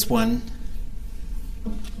this one,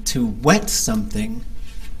 to wet something,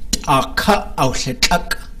 taka out it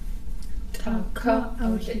tuck. Taka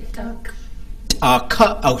out it tuck.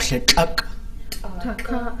 Taka out it tuck.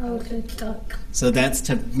 Taka out it tuck. So that's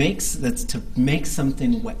to make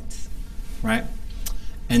something wet, right?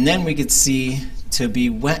 And then we could see to be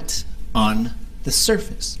wet on the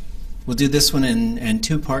surface. We'll do this one in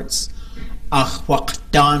two parts.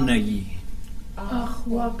 Ahwakdanayi.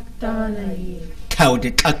 Ahwakdanayi.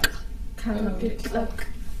 Kauditak. Kauditak.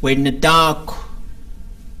 Wenadak.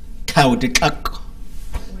 Kauditak.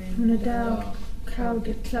 Wenadak.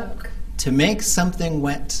 Kauditak. To make something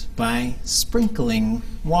wet by sprinkling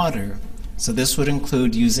water. So this would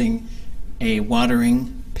include using a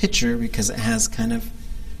watering pitcher because it has kind of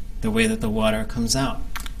the way that the water comes out.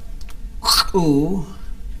 Ooh.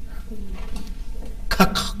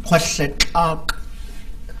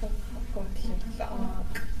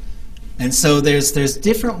 And so there's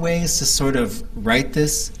different ways to sort of write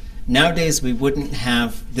this. Nowadays we wouldn't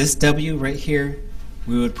have this W right here.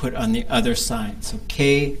 We would put on the other side. So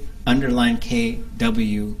K, underline K,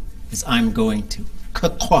 W is I'm going to.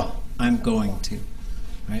 I'm going to.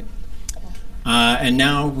 Right? And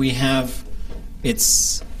now we have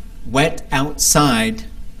it's wet outside.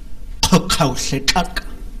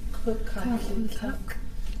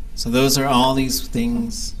 So those are all these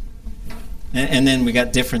things. And then we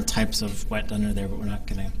got different types of wet under there, but we're not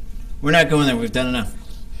going there. We've done enough.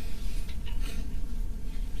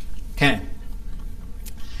 Okay.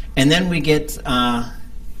 And then we get,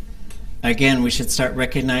 again, we should start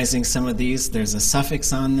recognizing some of these. There's a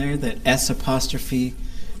suffix on there, that S apostrophe,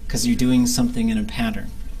 because you're doing something in a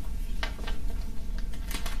pattern.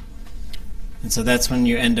 And so that's when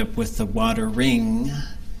you end up with the watering.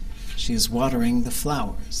 She's watering the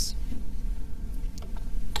flowers.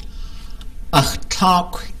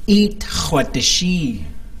 Achtak eat chwadashi.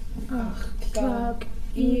 Achtak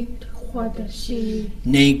eat chwadashi.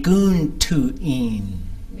 Negun tu in.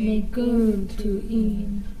 Negun tu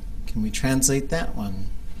in. Can we translate that one?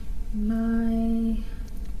 My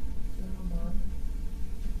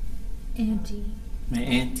auntie. My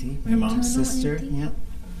auntie, my mom's sister. Auntie? Yeah.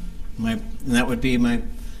 And that would be my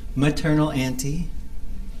maternal auntie.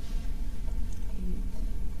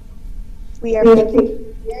 We are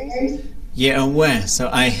picking berries. Yeah, aware. So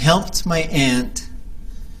I helped my aunt.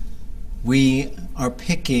 We are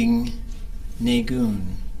picking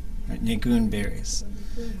negun, right? Negun berries.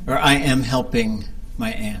 Or I am helping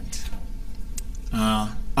my aunt.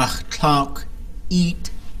 Achtak eat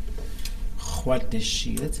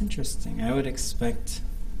chwadashi. That's interesting. I would expect.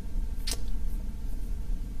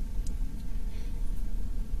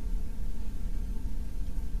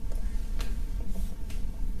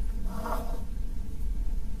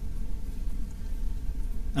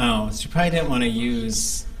 Oh, so you probably didn't want to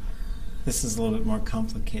use, this is a little bit more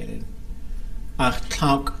complicated.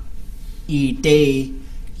 Achtak ide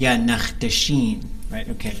ya nachdashin. Right,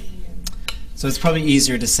 okay. So it's probably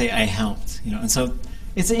easier to say I helped, and so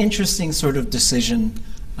it's an interesting sort of decision.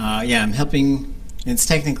 Yeah, I'm helping, it's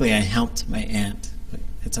technically I helped my aunt, but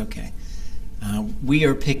it's okay. We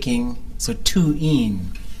are picking, so to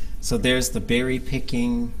in. So there's the berry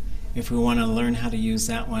picking. If we want to learn how to use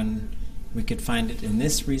that one, we could find it in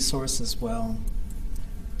this resource as well.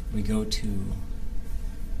 We go to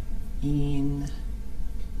in,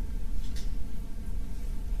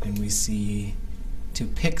 and we see to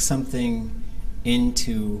pick something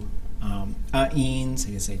into a-in, so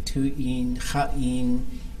you say to-in, ha-in,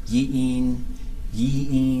 yi-in,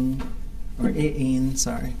 yi-in, or i-in,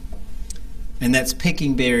 sorry. And that's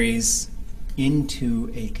picking berries into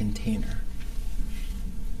a container.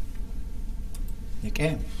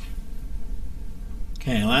 Okay.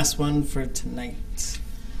 Okay, last one for tonight.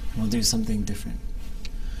 We'll do something different.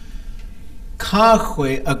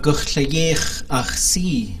 Kahwe aguchlayech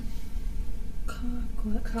achsi.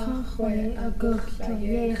 Kahwe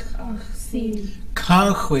aguklayech achsi.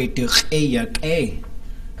 Kahwe ducheyak e.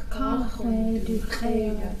 Kahwe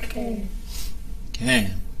ducheyak e.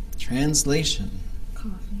 Okay, translation.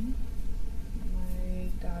 Coffee. My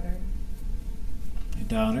daughter. My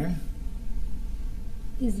daughter.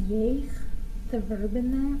 Is yech the verb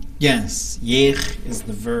in there? Yes, yech is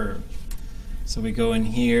the verb. So we go in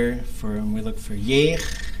here and we look for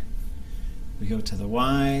yech. We go to the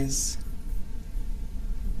y's.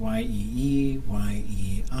 Y-E-E,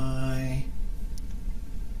 Y-E-I.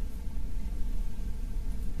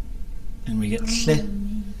 And we get tle,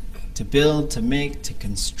 to build, to make, to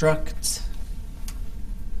construct.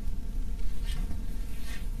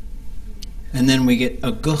 And then we get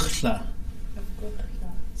aguchla.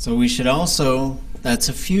 So we should also, that's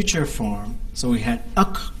a future form. So we had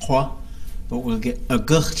akqwa, but we'll get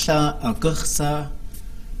aguchla, aguchsa,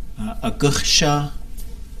 aguchsha.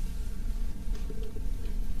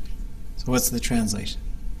 So what's the translation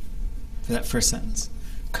for that first sentence?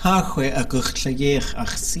 Kahwe aguchlayech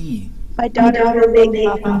achsi. My daughter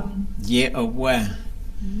made coffee. Ye awa.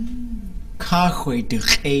 Kahwe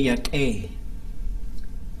ducheyak e.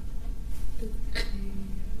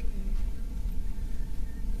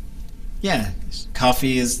 Yeah,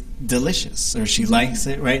 coffee is delicious, or she likes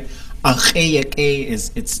it, right? Acheyak e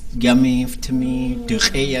is, it's yummy to me.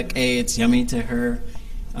 Ducheyak e, it's yummy to her.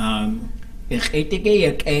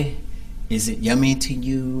 Ichetegeyak e, is it yummy to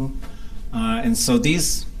you? And so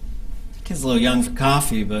these kids are a little young for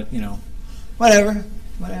coffee, but whatever,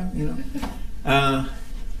 you know. I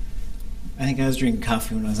think I was drinking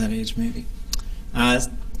coffee when I was that age, maybe. Kahwe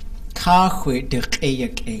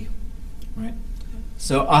ducheyak e, right?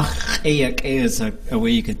 So acheyak e is a way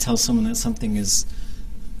you could tell someone that something is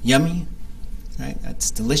yummy, right? That's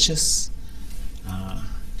delicious.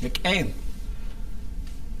 Okay.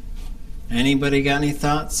 Anybody got any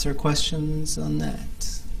thoughts or questions on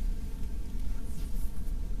that?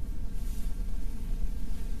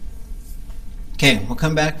 Okay, we'll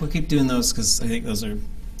come back. We'll keep doing those because I think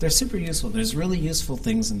they're super useful. There's really useful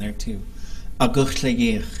things in there too.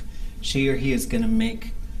 Aguchlayech, she or he is going to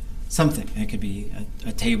make something. It could be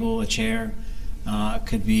a table, a chair. It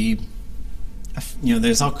could be,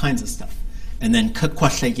 there's all kinds of stuff. And then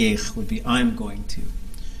kakwashayech would be I'm going to.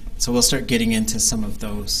 So we'll start getting into some of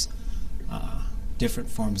those different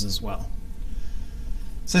forms as well.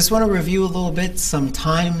 So I just want to review a little bit some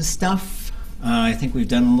time stuff. I think we've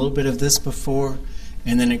done a little bit of this before,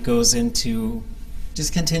 and then it goes into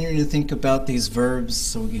just continuing to think about these verbs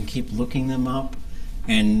so we can keep looking them up.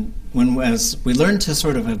 And as we learn to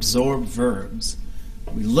sort of absorb verbs,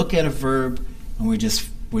 we look at a verb and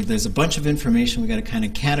there's a bunch of information we got to kind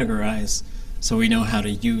of categorize so we know how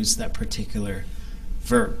to use that particular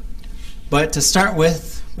verb. But to start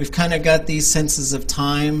with, we've kind of got these senses of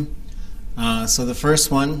time. So the first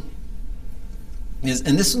one is,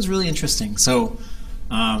 and this one's really interesting. So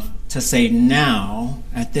to say now,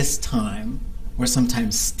 at this time, or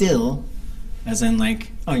sometimes still, as in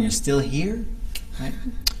like, oh, you're still here? Right?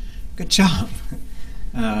 Good job.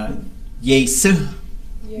 Yesu.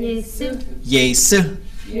 Yesu. Yesu.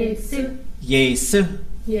 Yesu. Yesu.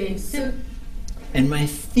 Yesu. And my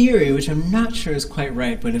theory, which I'm not sure is quite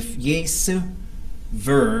right, but if Yesu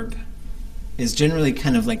verb is generally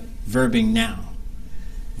kind of like verbing now.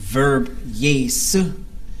 Verb Yesu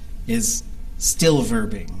is still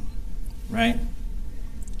verbing, right?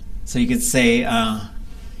 So you could say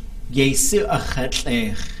Yesu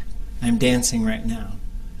achatlech. I'm dancing right now.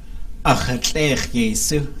 Achatlech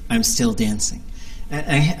Yesu. I'm still dancing.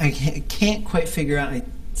 I can't quite figure out. It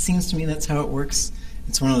seems to me that's how it works.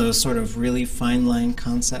 It's one of those sort of really fine line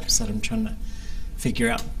concepts that I'm trying to figure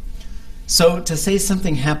out. So to say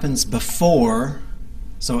something happens before,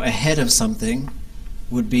 so ahead of something,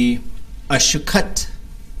 would be ashukat.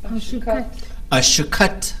 Ashukat.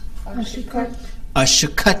 Ashukat. Ashukat.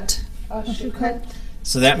 Ashukat. Ashukat.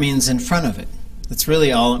 So that means in front of it. That's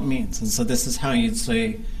really all it means. And so this is how you'd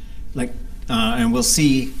say, like, and we'll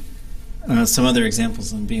see some other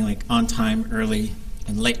examples of being like on time, early,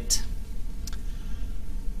 and late.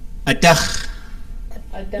 Adach.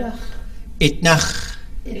 Adach. Itnach.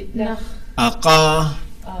 Itnach. Aqa.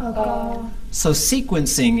 Aqa. So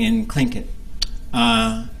sequencing in Tlingit.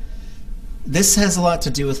 This has a lot to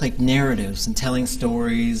do with like narratives and telling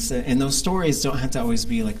stories, and those stories don't have to always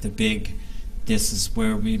be like the big, this is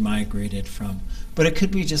where we migrated from. But it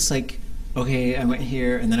could be just like, okay, I went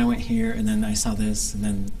here, and then I went here, and then I saw this, and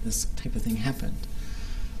then this type of thing happened.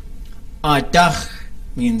 Adach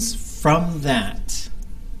means from that.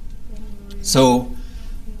 So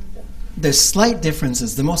there's slight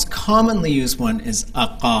differences. The most commonly used one is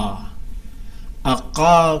aqa.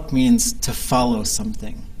 Aqa means to follow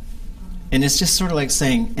something. And it's just sort of like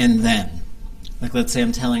saying, and then. Like, let's say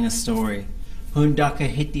I'm telling a story. Hundaka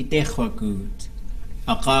hiti dechwagut.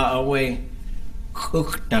 Aqa away.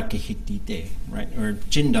 Right? Or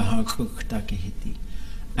jindaha kukdakahiti.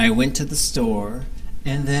 I went to the store,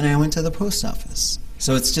 and then I went to the post office.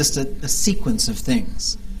 So it's just a sequence of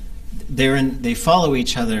things. They follow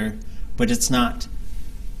each other, but it's not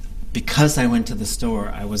because I went to the store,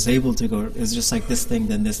 I was able to go. It's just like this thing,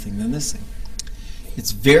 then this thing, then this thing.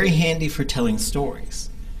 It's very handy for telling stories,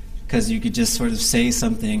 because you could just sort of say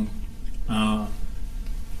something.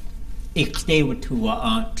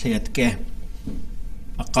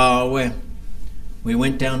 We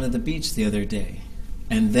went down to the beach the other day,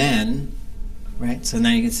 and then, right? So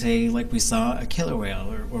now you could say, like, we saw a killer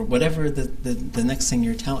whale, or whatever the next thing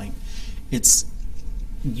you're telling. It's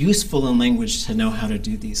useful in language to know how to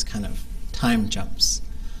do these kind of time jumps.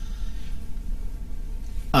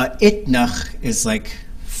 Itnach is like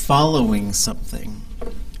following something.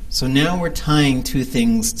 So now we're tying two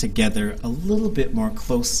things together a little bit more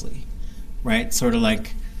closely, right? Sort of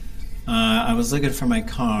like, I was looking for my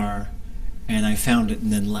car, and I found it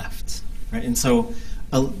and then left, right? And so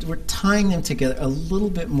we're tying them together a little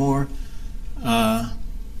bit more.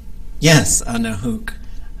 Yes, Anahuk.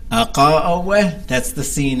 That's the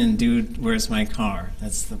scene in Dude, Where's My Car?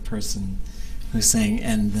 That's the person who's saying,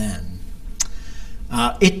 and then.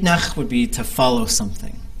 Itnach would be to follow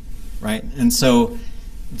something, right? And so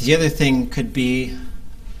the other thing could be,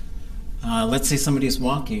 let's say somebody's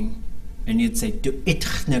walking, and you'd say, du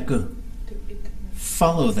itchnagu.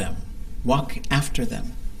 Follow them. Walk after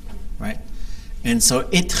them, right? And so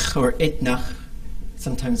itch or itnach,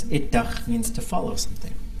 sometimes itdach means to follow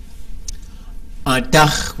something.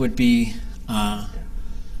 Dach would be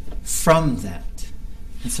from that.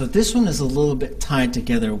 And so this one is a little bit tied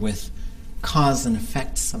together with cause and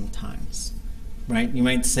effect sometimes, right? You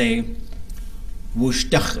might say,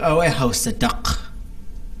 Wushdach awe hausadach.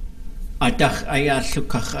 Adach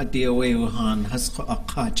ayashukach adi aweuhan hasko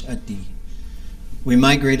akach adi. We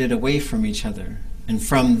migrated away from each other. And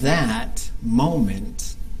from that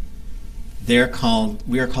moment, we are called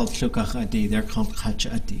shukach adi, they're called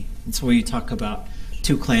chach adi. And so we talk about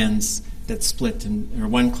two clans that split, or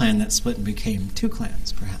one clan that split and became two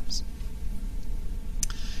clans, perhaps.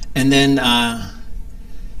 And then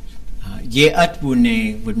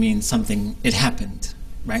ye'atbune would mean something, it happened,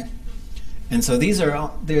 right? And so these are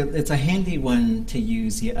all, it's a handy one to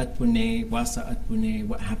use. Ye'atbune, wasa'atbune,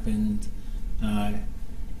 what happened.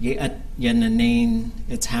 Ye'nanain,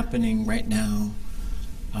 it's happening right now.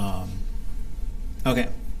 Okay.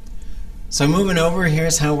 So moving over,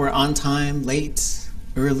 here's how we're on time, late,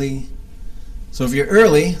 early. So if you're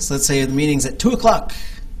early, so let's say the meeting's at 2 o'clock.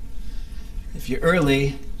 If you're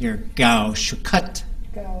early, you're gao shukat.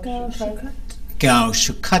 Gao shukat. Gao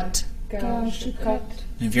shukat. Gao shukat.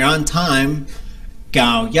 And if you're on time,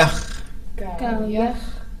 gao yach. Gao yach.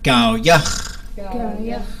 Gao yach. Gao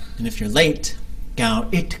yach. And if you're late, gao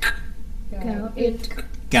itk. Gao itk.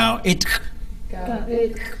 Gao itk. Gao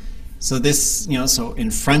itk. So this, so in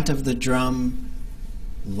front of the drum,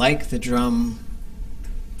 like the drum,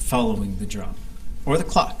 following the drum. Or the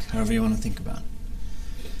clock, however you want to think about it.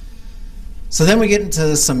 So then we get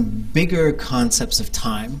into some bigger concepts of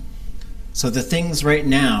time. So the things right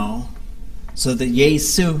now, so the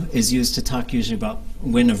Yesu is used to talk usually about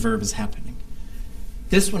when a verb is happening.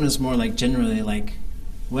 This one is more like generally like,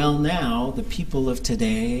 well now, the people of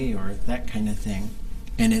today, or that kind of thing.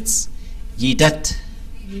 And it's Yidat.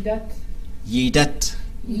 Yidat. Yidat.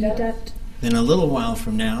 Yidat. Then a little while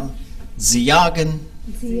from now, Ziyagan.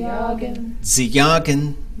 Ziyagan.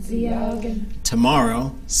 Ziyagan. Ziyagan.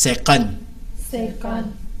 Tomorrow, Seqan.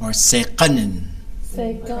 Seqan. Or Seqanin.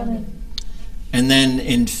 Seqanin. And then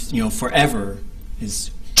in forever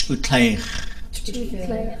is Chutleich.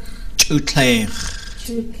 Chutleich. Chutleich.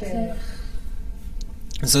 Chutleich.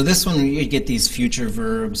 And so this one you get these future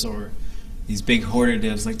verbs or these big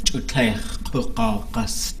hortatives like Chutleich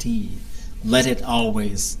qasti. Let it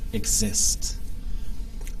always exist.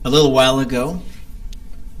 A little while ago,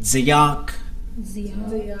 Ziyak.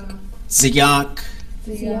 Ziyak. Ziyak.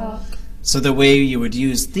 Ziyak. So the way you would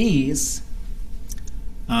use these,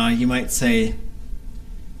 you might say,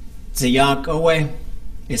 Ziyak owe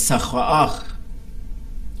isachwaach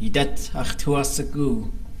yidat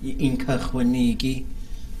achtuasagu yinkachwanigi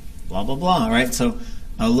blah blah blah, right? So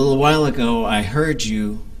a little while ago I heard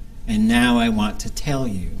you and now I want to tell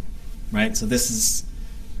you, right? So this is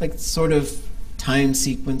like sort of time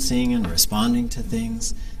sequencing and responding to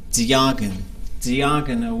things. Ziyagan.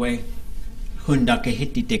 Ziyagan away. A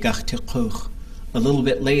little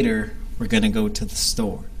bit later, we're going to go to the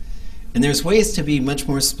store. And there's ways to be much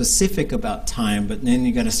more specific about time, but then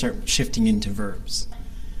you got to start shifting into verbs.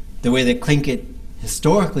 The way that Tlingit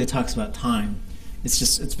historically talks about time,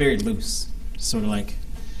 it's very loose, sort of like,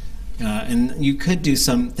 and you could do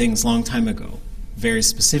some things long time ago, very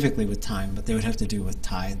specifically with time, but they would have to do with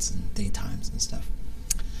tides and daytimes and stuff.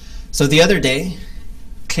 So the other day,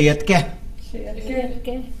 Tlingit.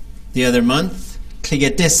 The other month,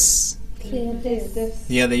 Tlingit.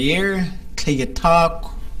 The other year, Tlingit.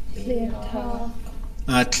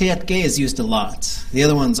 Tlingit is used a lot. The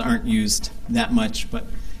other ones aren't used that much, but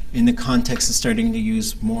in the context of starting to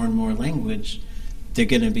use more and more language, they're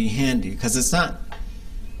going to be handy. Because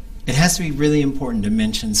it has to be really important to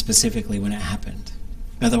mention specifically when it happened.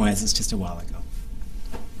 Otherwise, it's just a while ago.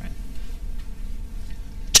 Right?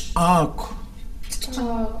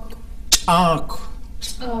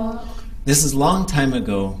 This is a long time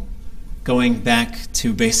ago, going back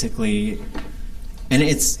to basically, and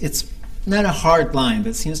it's not a hard line, but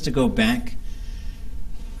it seems to go back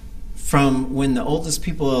from when the oldest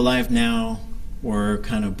people alive now were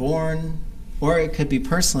kind of born, or it could be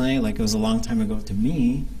personally, like it was a long time ago to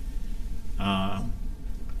me. Right?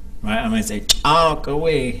 I might say,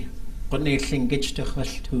 away. I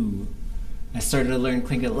started to learn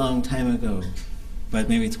Tlingit a long time ago, but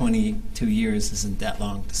maybe 22 years isn't that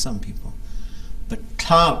long to some people. But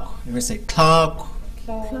clock, you ever say clock?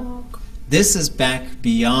 This is back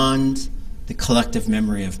beyond the collective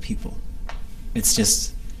memory of people. It's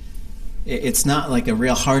just, it's not like a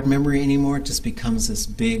real hard memory anymore. It just becomes this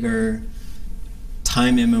bigger,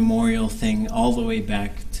 time immemorial thing all the way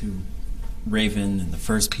back to Raven and the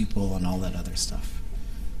first people and all that other stuff.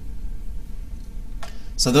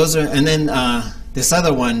 So those are, and then this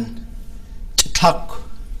other one, chaklak.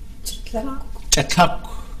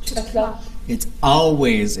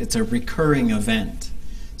 It's a recurring event.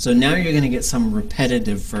 So now you're going to get some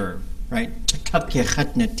repetitive verb, right?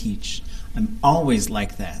 Teach. I'm always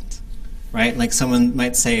like that, right? Like someone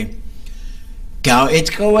might say,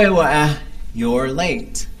 you're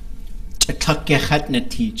late.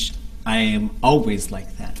 Teach. I am always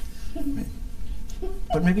like that. Right?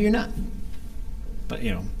 But maybe you're not. But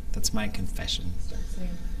that's my confession.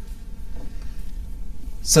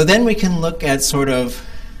 So then we can look at sort of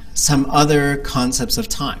some other concepts of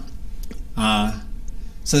time.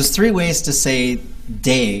 So there's three ways to say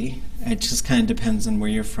day. It just kind of depends on where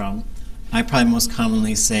you're from. I probably most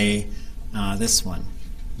commonly say this one,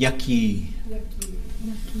 yucky.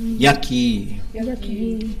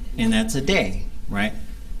 And that's a day, right?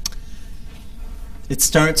 It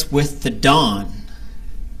starts with the dawn.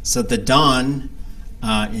 So the dawn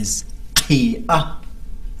is ki'a.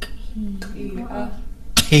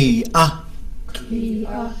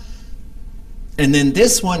 And then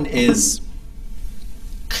this one is,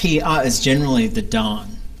 ki'a is generally the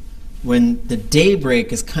dawn. When the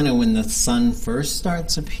daybreak is kind of when the sun first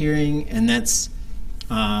starts appearing, and that's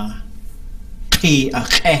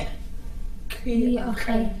ki'a'che.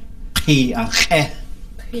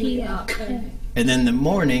 And then the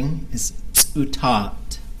morning is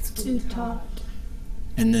tsutat.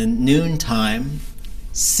 And then noontime,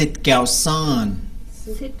 sitgausan.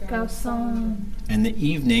 And the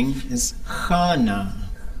evening is chana.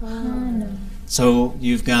 So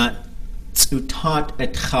you've got tsutat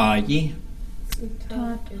et chayi.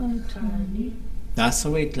 That's the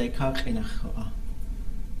way it like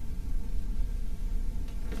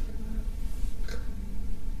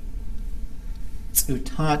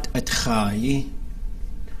tsutat et chayi.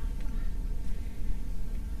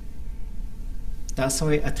 That's the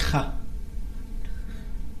way atcha.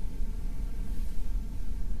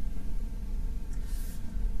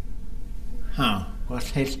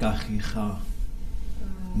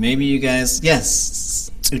 Maybe you guys,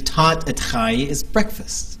 yes, tsutat atchai is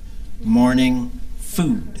breakfast, morning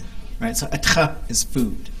food, right? So atcha is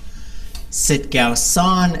food.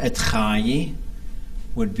 Sitgausan atchai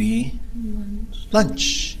would be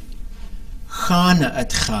lunch. Chana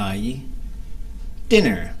atchai,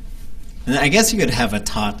 dinner. And I guess you could have a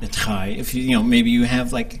tat atchai if maybe you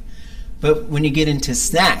have but when you get into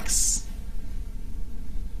snacks,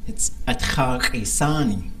 it's atcha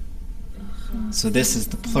isani. So this is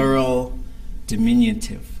the plural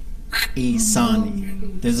diminutive,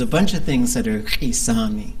 isani. There's a bunch of things that are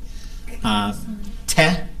isani. Te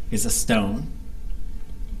is a stone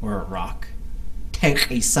or a rock. Te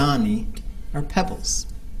isani are pebbles.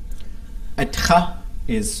 Atcha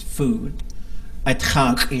is food.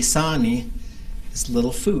 Atcha isani is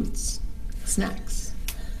little foods, snacks.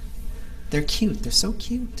 They're cute. They're so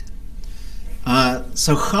cute.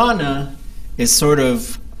 So chana is sort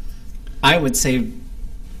of, I would say,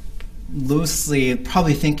 loosely,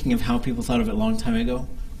 probably thinking of how people thought of it a long time ago,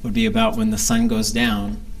 would be about when the sun goes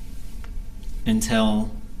down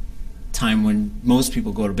until time when most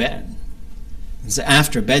people go to bed. And so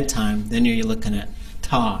after bedtime, then you're looking at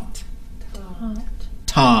taught.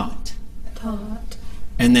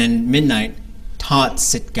 And then midnight, taught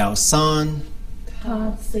sit gao san.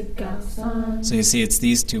 So you see, it's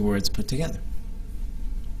these two words put together.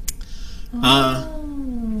 Yeah.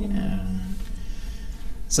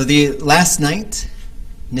 So the last night,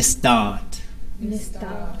 nistat.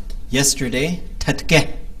 Yesterday, tatke.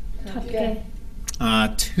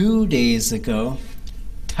 2 days ago,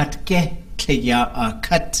 tatke kleya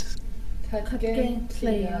akat.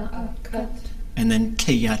 And then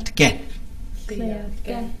kleyatke,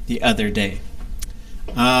 the other day.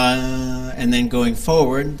 And then going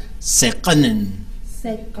forward, seqanen.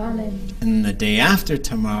 And the day after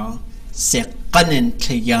tomorrow, seqanen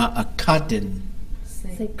kleya akadin.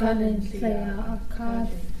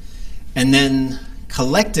 And then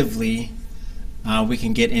collectively, we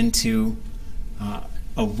can get into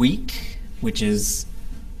a week, which is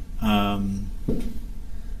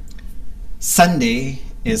Sunday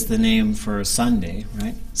is the name for Sunday,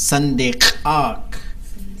 right? Sunday Ak.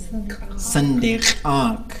 Sunday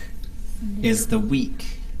Ak is the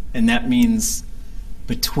week, and that means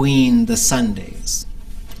between the Sundays,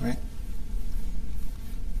 right?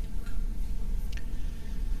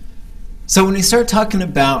 So when we start talking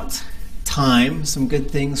about time, some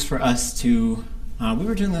good things for us to, we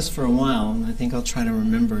were doing this for a while, and I think I'll try to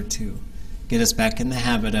remember to get us back in the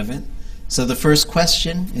habit of it. So the first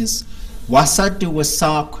question is, Wasa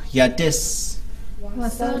duwasak yadis.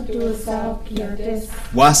 Wasa duwasak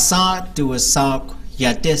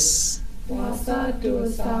yadis.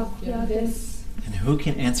 And who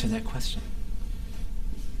can answer that question?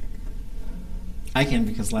 I can,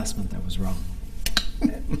 because last month I was wrong.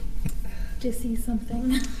 Dissy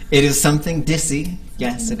something. It is something dissy.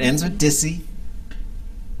 Yes, it ends with dissy.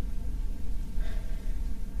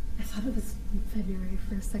 I thought it was February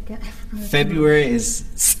for a second. February is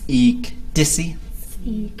Seek Dissy.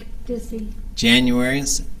 Seek Dissy. January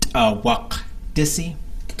is Wak Dissy.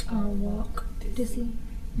 Walk Dissy.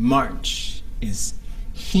 March is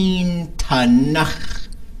Hin Tanach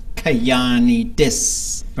Kayani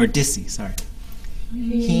Dis. Or Dissy, sorry.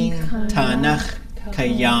 Hin Tanach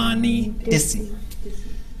Kayani Dissy.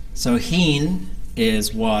 So Hin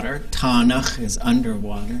is water, Tanach is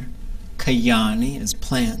underwater, Kayani is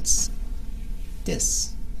plants,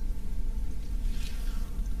 Dis.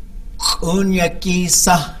 Unyaki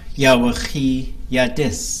sa yawachi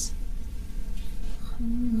yadis.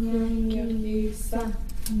 I'm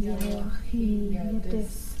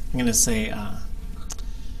going to say,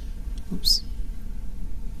 oops.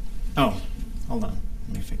 Oh, hold on.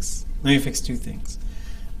 Let me fix two things.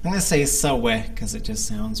 I'm going to say sawe because it just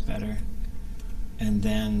sounds better. And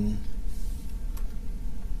then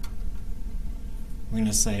we're going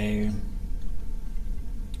to say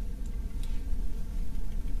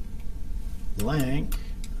blank.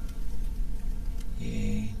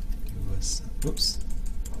 Whoops.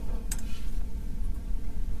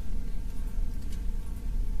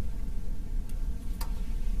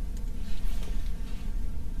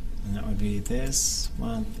 And that would be this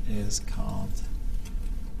month is called,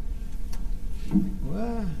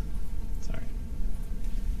 what? Sorry.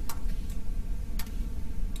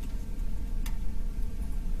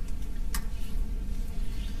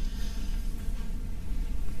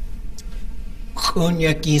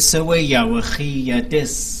 Kunyaki sawe yawachi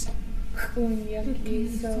yadis.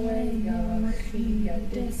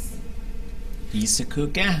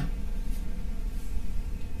 Isakuga.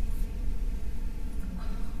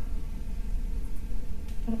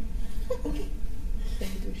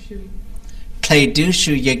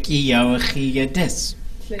 Kleidushu yaki yawachi yadis.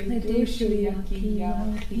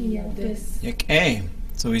 Okay,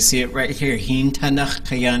 so we see it right here. Hin tanach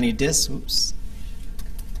kayani dis. Oops.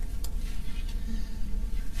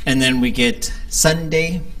 And then we get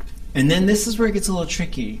Sunday. And then this is where it gets a little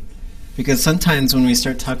tricky. Because sometimes when we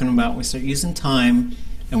start talking about, we start using time,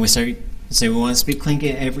 and we start say we want to speak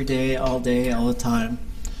Tlingit every day, all the time.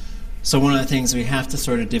 So one of the things we have to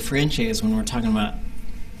sort of differentiate is when we're talking about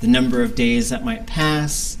the number of days that might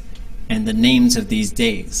pass and the names of these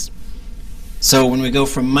days. So when we go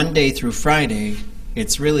from Monday through Friday,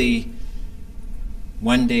 it's really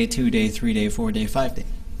 1 day, 2 day, 3 day, 4 day, 5 day.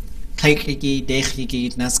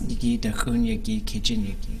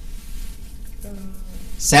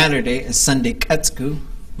 Saturday is Sunday Katsku,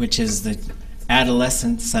 which is the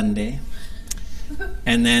adolescent Sunday.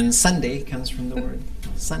 And then Sunday comes from the word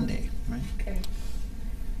Sunday, right?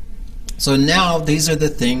 So now these are the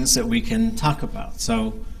things that we can talk about.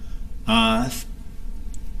 So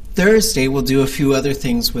Thursday we'll do a few other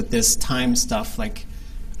things with this time stuff. Like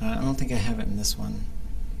I don't think I have it in this one.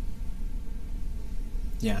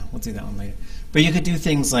 Yeah, we'll do that one later. But you could do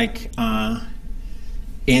things like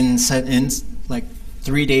in like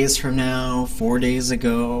 3 days from now, 4 days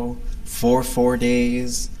ago, 4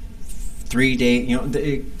 days, 3 days. You know,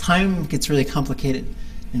 the time gets really complicated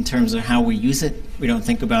in terms of how we use it. We don't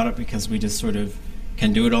think about it because we just sort of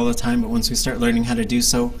can do it all the time. But once we start learning how to do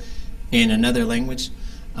so in another language,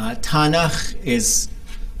 Tanakh is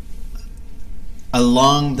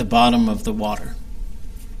along the bottom of the water.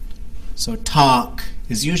 So talk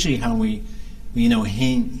is usually how we know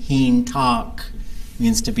hin talk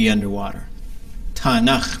means to be underwater.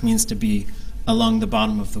 Tanakh means to be along the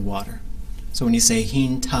bottom of the water. So when you say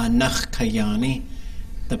hin tanakh kayani,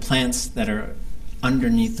 the plants that are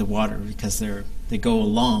underneath the water because they go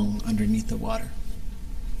along underneath the water.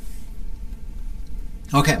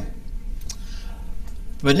 Okay.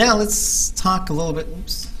 But now let's talk a little bit.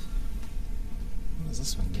 Oops. What is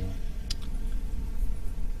this one doing?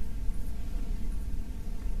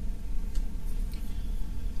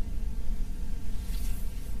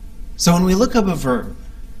 So when we look up a verb,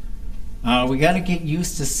 we got to get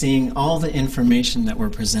used to seeing all the information that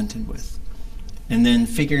we're presented with, and then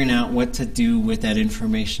figuring out what to do with that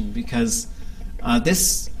information, because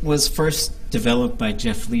this was first developed by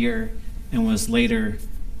Jeff Lear and was later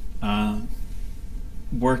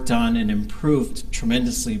worked on and improved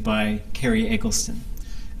tremendously by Carrie Eggleston.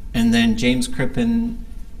 And then James Crippen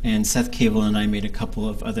and Seth Cable and I made a couple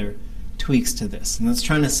of other tweaks to this. And that's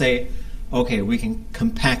trying to say, okay, we can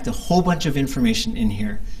compact a whole bunch of information in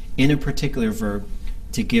here in a particular verb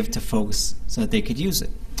to give to folks so that they could use it.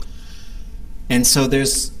 And so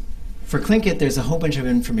for Tlingit, there's a whole bunch of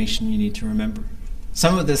information you need to remember.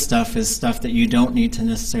 Some of this stuff is stuff that you don't need to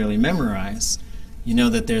necessarily memorize. You know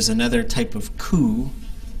that there's another type of ku.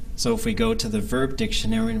 So if we go to the verb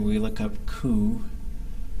dictionary and we look up ku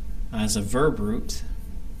as a verb root,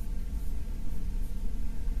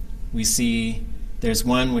 we see there's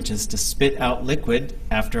one which is to spit out liquid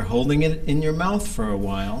after holding it in your mouth for a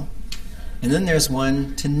while. And then there's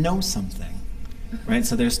one to know something, right?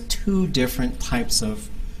 So there's two different types of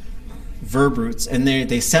verb roots, and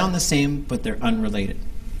they sound the same, but they're unrelated.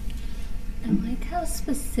 I like how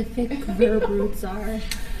specific verb roots are.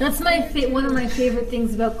 That's one of my favorite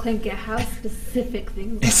things about Tlingit, how specific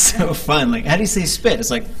things are. It's so fun. Like, how do you say spit?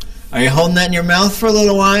 It's like, are you holding that in your mouth for a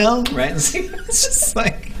little while? Right? It's just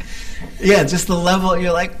like, yeah, just the level,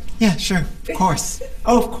 you're like, yeah, sure, of course.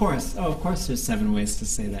 Oh, of course. Oh, of course there's 7 ways to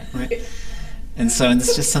say that, right? And so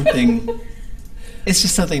it's just something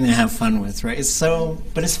to have fun with, right?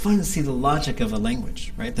 But it's fun to see the logic of a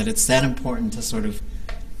language, right? That it's that important to sort of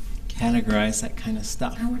categorize that kind of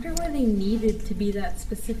stuff. I wonder why they needed to be that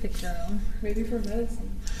specific, though. Maybe for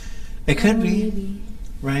medicine. It could be, maybe.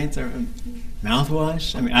 right? Or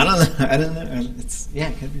mouthwash. I mean, I don't know.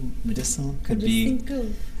 It could be medicinal. Could be. Think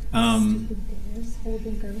of stupid bears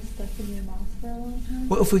holding gross stuff in your mouth for a long time.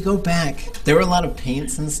 Well, if we go back, there were a lot of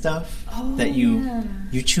paints and stuff that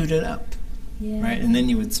you chewed it up, right? And then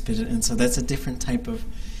you would spit it, and so that's a different type of,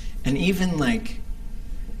 and even like,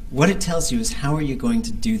 what it tells you is how are you going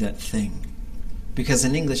to do that thing? Because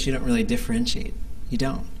in English you don't really differentiate. You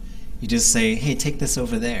don't. You just say, hey, take this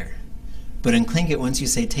over there. But in Tlingit, once you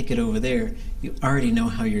say take it over there, you already know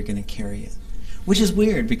how you're going to carry it. Which is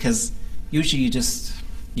weird because usually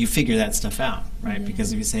you figure that stuff out, right? Yeah.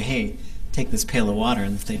 Because if you say, hey, take this pail of water,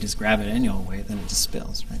 and if they just grab it any old way, then it just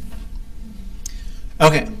spills, right?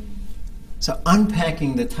 Okay. So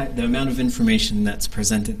unpacking the amount of information that's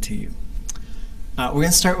presented to you. We're going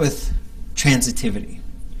to start with transitivity.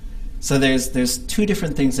 So there's two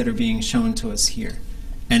different things that are being shown to us here.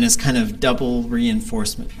 And it's kind of double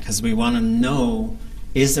reinforcement because we want to know,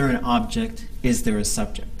 is there an object, is there a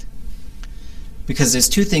subject? Because there's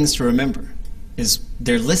two things to remember.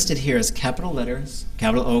 They're listed here as capital letters,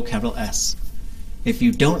 capital O, capital S. If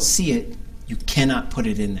you don't see it, you cannot put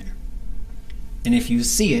it in there. And if you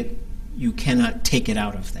see it, you cannot take it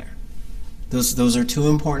out of there. Those are two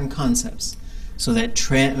important concepts. So that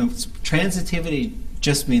transitivity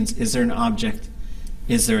just means, is there an object,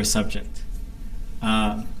 is there a subject?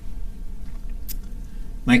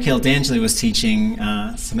 Michael D'Angeli was teaching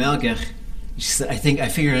Samelgech. She said, I think I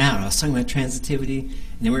figured it out. I was talking about transitivity, and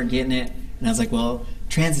they weren't getting it. And I was like, well,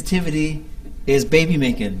 transitivity is baby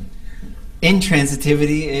making.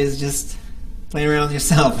 Intransitivity is just playing around with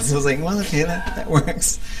yourself. So I was like, well, okay, that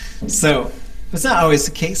works. So it's not always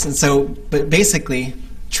the case. And so, but basically,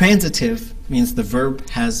 transitive means the verb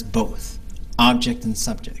has both object and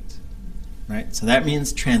subject. right? So that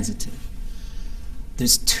means transitive.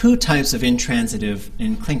 There's two types of intransitive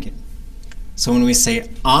in Tlingit. So when we say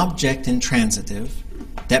object intransitive,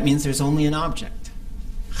 that means there's only an object.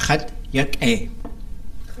 Chat yak a.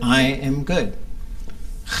 I am good.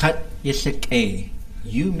 Chat yishik a.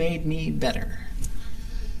 You made me better.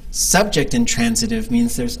 Subject intransitive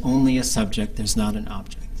means there's only a subject, there's not an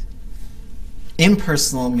object.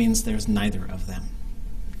 Impersonal means there's neither of them.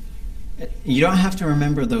 You don't have to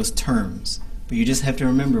remember those terms, but you just have to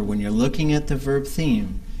remember when you're looking at the verb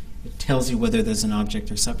theme, it tells you whether there's an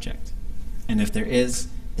object or subject. And if there is,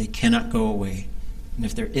 they cannot go away. And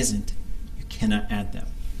if there isn't, you cannot add them,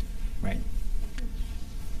 right?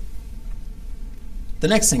 The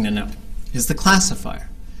next thing to know is the classifier.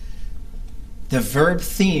 The verb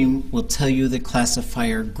theme will tell you the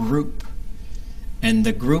classifier group. And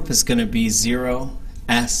the group is going to be 0,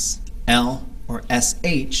 S, L, or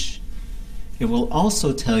SH. It will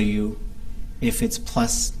also tell you if it's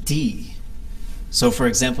plus D. So for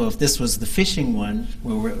example, if this was the fishing one,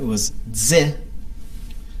 where it was Z,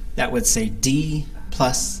 that would say D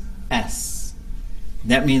plus S.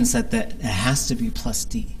 That means that it has to be plus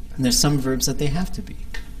D. And there's some verbs that they have to be.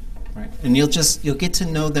 Right? And you'll get to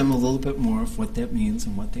know them a little bit more of what that means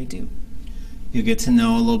and what they do. You'll get to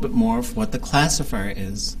know a little bit more of what the classifier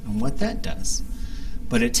is and what that does.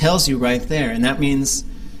 But it tells you right there, and that means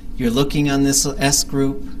you're looking on this S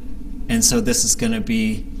group, and so this is going to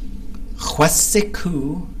be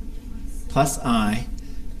chwesiku plus I,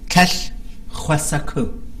 kesh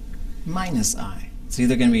chwesaku minus I. It's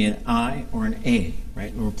either going to be an I or an A,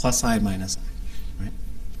 right? Or plus I minus I, right?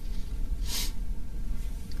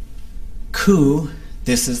 Ku,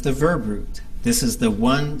 this is the verb root. This is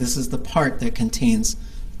the part that contains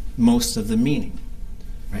most of the meaning,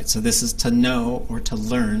 right? So this is to know or to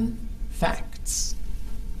learn facts.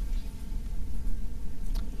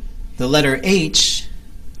 The letter H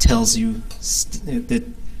tells you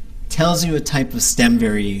a type of stem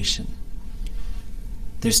variation.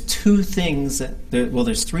 There's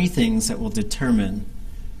there's three things that will determine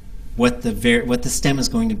what the stem is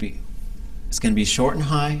going to be. It's going to be short and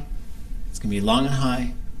high, it's going to be long and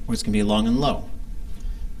high, or it's going to be long and low.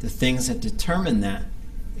 The things that determine that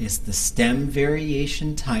is the stem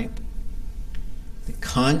variation type, the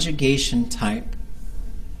conjugation type,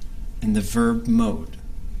 and the verb mode.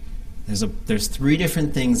 There's three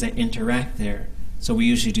different things that interact there, so we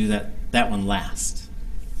usually do that one last.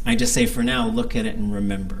 I just say for now, look at it and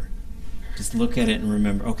remember. Just look at it and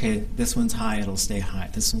remember, okay, this one's high, it'll stay high.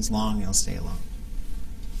 This one's long, it'll stay long.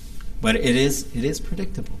 But it is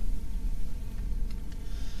predictable.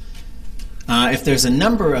 If there's a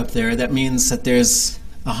number up there, that means that there's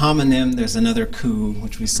a homonym, there's another ku,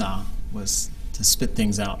 which we saw was to spit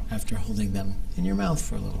things out after holding them in your mouth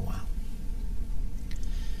for a little while.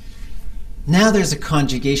 Now there's a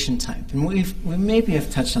conjugation type, and we maybe have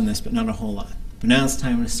touched on this, but not a whole lot. But now it's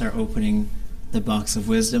time to start opening the box of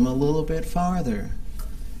wisdom a little bit farther.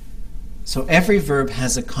 So every verb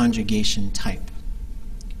has a conjugation type,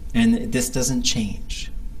 and this doesn't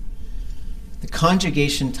change. The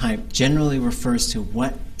conjugation type generally refers to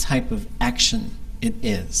what type of action it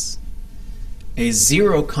is. A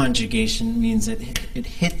zero conjugation means it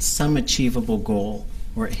hits some achievable goal,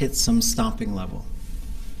 or it hits some stopping level.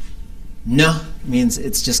 Na means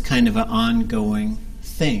it's just kind of an ongoing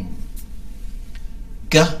thing.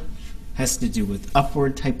 Ga has to do with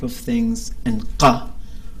upward type of things, and qa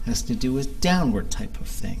has to do with downward type of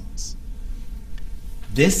things.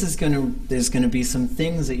 There's going to be some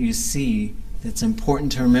things that you see that's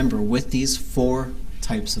important to remember with these four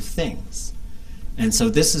types of things. And so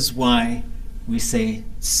this is why we say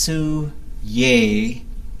su ye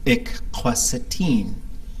ik kwasatin.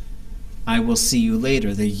 I will see you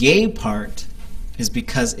later. The ye part is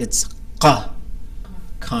because it's qa,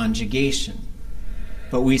 conjugation.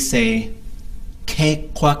 But we say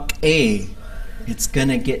ke kwak e, it's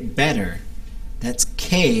gonna get better. That's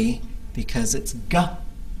ke because it's ga,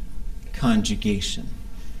 conjugation.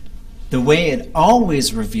 The way it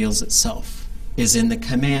always reveals itself is in the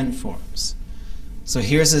command forms. So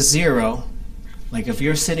here's a zero. Like if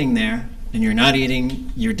you're sitting there and you're not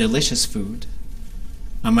eating your delicious food,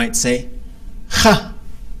 I might say, cha,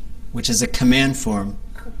 which is a command form,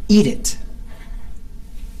 eat it.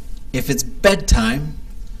 If it's bedtime,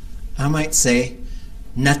 I might say,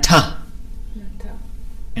 nata.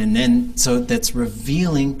 And then, so that's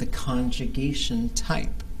revealing the conjugation type.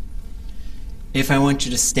 If I want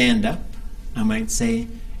you to stand up, I might say,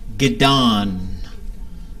 gedan,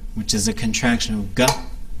 which is a contraction of ga,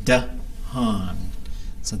 da, han.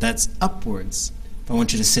 So that's upwards. If I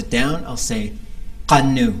want you to sit down, I'll say,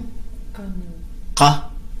 qanu. Qa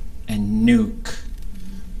and nuke,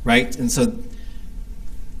 right? And so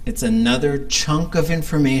it's another chunk of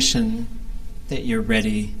information that you're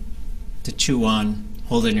ready to chew on,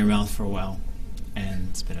 hold it in your mouth for a while,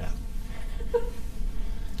 and spit it out.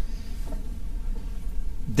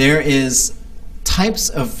 There is types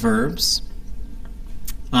of verbs.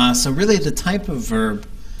 So really the type of verb,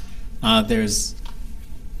 there's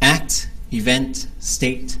act, event,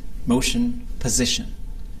 state, motion, position.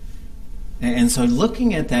 And so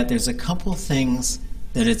looking at that, there's a couple things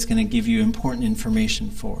that it's going to give you important information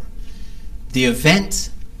for. The event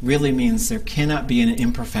really means there cannot be an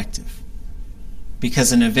imperfective.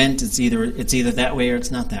 Because an event, it's either that way or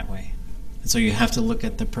it's not that way. And so you have to look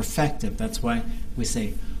at the perfective. That's why we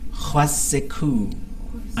say, Chwaseku,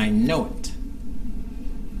 I know it.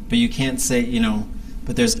 But you can't say,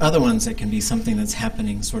 but there's other ones that can be something that's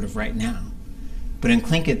happening sort of right now. But in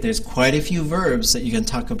Tlingit, there's quite a few verbs that you can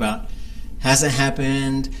talk about. Hasn't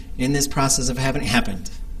happened, in this process of having happened.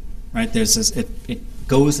 Right? There's this, it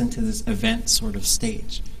goes into this event sort of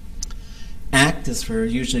stage. Act is for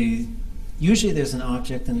usually there's an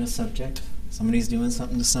object and a subject. Somebody's doing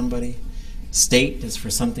something to somebody. State is for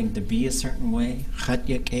something to be a certain way.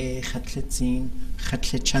 Chatyake, chatlitzin,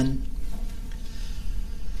 chatlichan.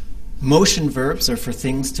 Motion verbs are for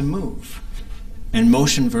things to move. And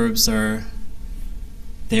motion verbs they're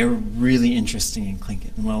really interesting in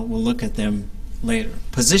Tlingit. And we'll look at them later.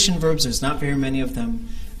 Position verbs, there's not very many of them.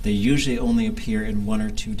 They usually only appear in one or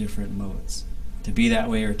two different modes. To be that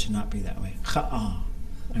way or to not be that way. Cha'a,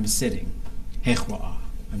 I'm sitting. Hechwa'a,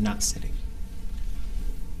 I'm not sitting.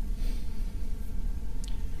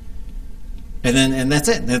 And that's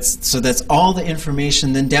it. That's all the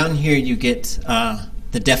information. Then down here you get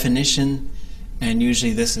the definition, and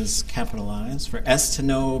usually this is capitalized. For S to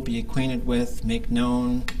know, be acquainted with, make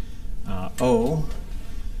known, O.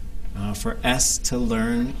 For S to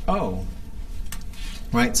learn, O.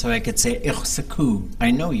 Right, so I could say, Ichsaku,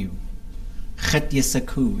 I know you. Chet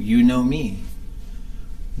Yisaku, you know me.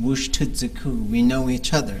 Wush Tudzaku, we know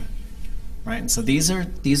each other. Right, and so these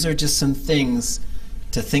are just some things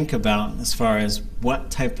to think about as far as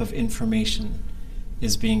what type of information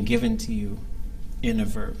is being given to you in a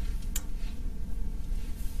verb.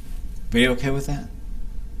 Very okay with that?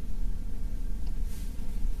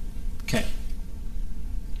 Okay.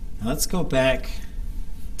 Now let's go back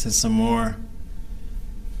to some more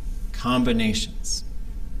combinations.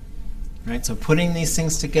 Right? So putting these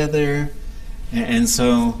things together, and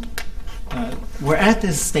so we're at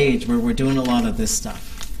this stage where we're doing a lot of this stuff.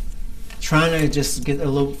 Trying to just get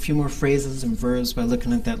a few more phrases and verbs by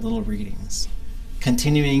looking at that little readings.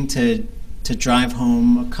 Continuing to drive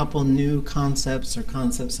home a couple new concepts or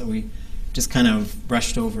concepts that we just kind of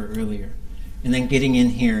brushed over earlier. And then getting in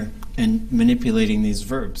here and manipulating these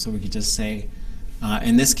verbs. So we could just say,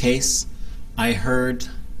 in this case, I heard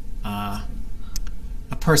a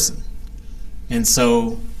person. And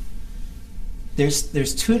so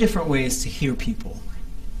there's two different ways to hear people.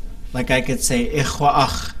 Like I could say,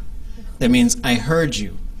 ichwa'ach. That means I heard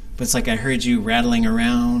you. But it's like I heard you rattling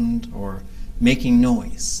around or making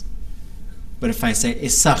noise. But if I say,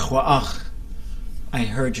 isach wa'ach, I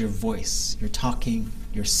heard your voice. You're talking,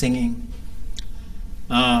 you're singing.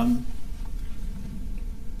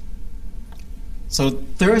 So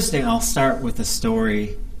Thursday I'll start with a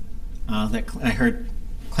story that I heard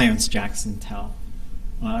Clarence Jackson tell.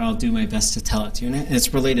 I'll do my best to tell it to you. And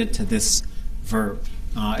it's related to this verb.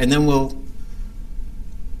 And then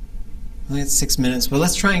it's 6 minutes, but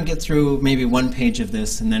let's try and get through maybe one page of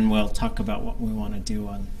this, and then we'll talk about what we want to do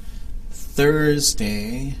on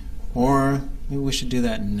Thursday, or maybe we should do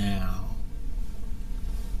that now.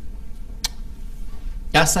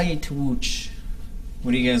 Yasai Tuwuch.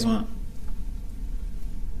 What do you guys want?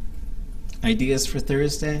 Ideas for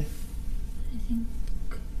Thursday? I think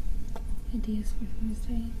ideas for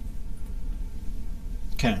Thursday.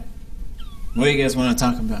 Okay. What do you guys want to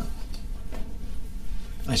talk about?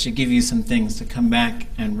 I should give you some things to come back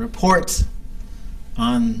and report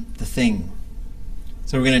on the thing.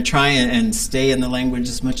 So we're going to try and stay in the language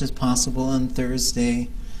as much as possible on Thursday.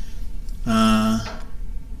 Yeah,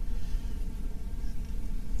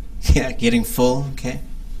 getting full, okay.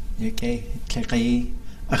 Okay.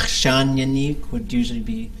 Akhshan yanik would usually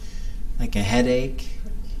be like a headache.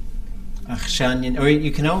 Akhshan yanik, or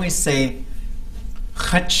you can always say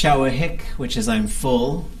Chat shawahik, which is I'm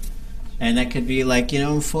full. And that could be like,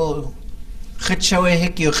 I'm full.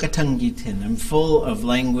 I'm full of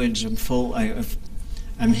language.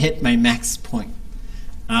 I'm hit my max point.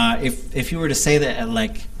 If you were to say that at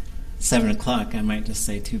like 7 o'clock, I might just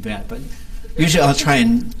say too bad. But usually I'll try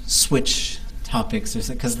and switch topics,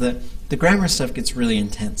 because the grammar stuff gets really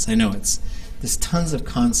intense. I know there's tons of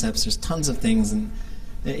concepts, there's tons of things, and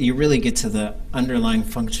you really get to the underlying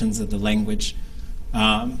functions of the language.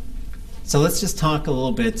 So let's just talk a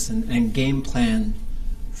little bit and game plan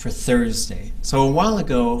for Thursday. So a while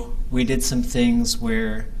ago, we did some things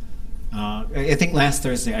where, I think last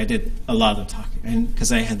Thursday I did a lot of talking, and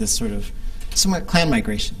because I had this sort of somewhat clan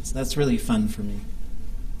migrations. That's really fun for me.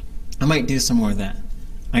 I might do some more of that.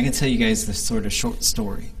 I can tell you guys this sort of short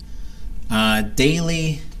story.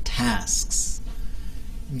 Daily tasks.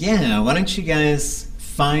 Yeah, why don't you guys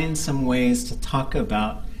find some ways to talk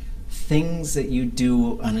about things that you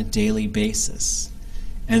do on a daily basis.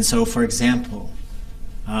 And so, for example,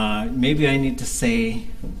 maybe I need to say,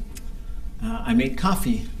 I made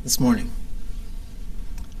coffee this morning.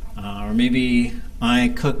 Or maybe I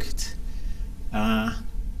cooked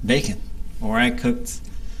bacon, or I cooked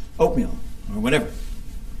oatmeal, or whatever.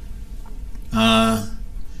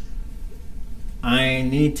 I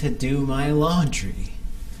need to do my laundry,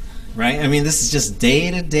 right? I mean, this is just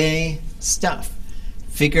day-to-day stuff.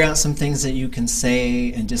 Figure out some things that you can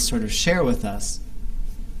say and just sort of share with us.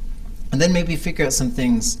 And then maybe figure out some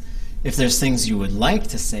things, if there's things you would like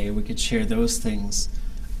to say, we could share those things.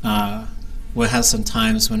 We'll have some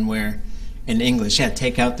times when we're in English. Yeah,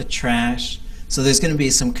 take out the trash. So there's going to be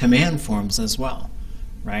some command forms as well,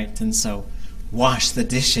 right? And so, wash the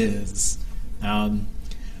dishes,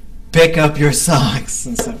 pick up your socks.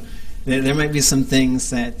 And so there might be some things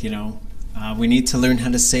that, we need to learn how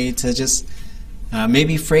to say, to just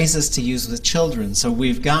maybe phrases to use with children. So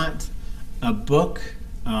we've got a book,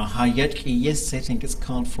 Hayat Ki Yes, I think it's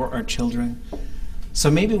called, for our children. So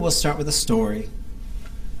maybe we'll start with a story.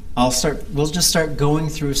 We'll just start going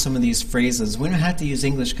through some of these phrases. We don't have to use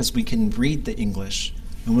English because we can read the English,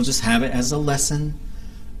 and we'll just have it as a lesson.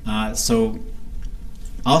 So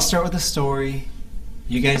I'll start with a story.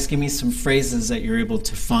 You guys give me some phrases that you're able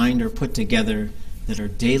to find or put together that are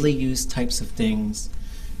daily use types of things.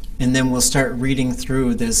 And then we'll start reading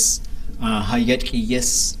through this Hayat Ki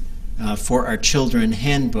Yes for our children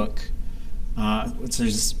handbook.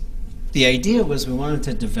 The idea was we wanted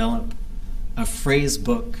to develop a phrase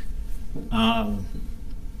book, and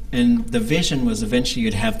the vision was eventually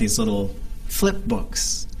you'd have these little flip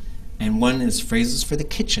books, and one is phrases for the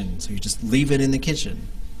kitchen, so you just leave it in the kitchen,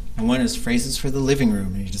 and one is phrases for the living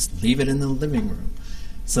room, and you just leave it in the living room,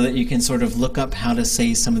 so that you can sort of look up how to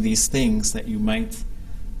say some of these things that you might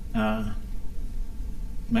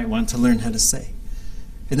want to learn how to say.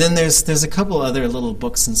 And then there's a couple other little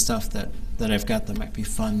books and stuff that I've got that might be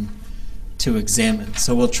fun to examine.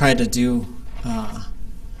 So we'll try to do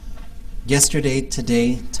yesterday,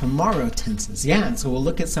 today, tomorrow tenses. Yeah, so we'll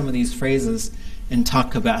look at some of these phrases and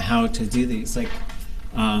talk about how to do these. Like,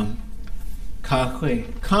 ka hui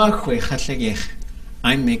khatlagich,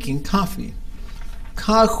 I'm making coffee.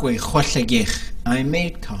 Ka hui khatlagich, I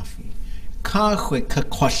made coffee. Ka hui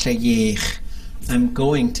khatlagich, I'm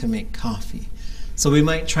going to make coffee. So we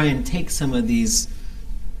might try and take some of these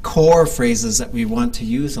core phrases that we want to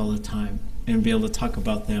use all the time and be able to talk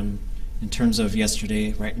about them in terms of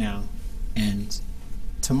yesterday, right now, and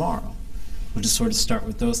tomorrow. We'll just sort of start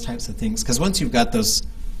with those types of things, because once you've got those,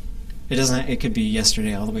 it could be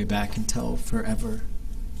yesterday all the way back until forever.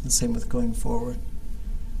 The same with going forward.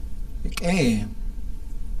 Okay.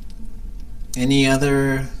 Any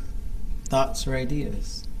other thoughts or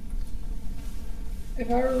ideas?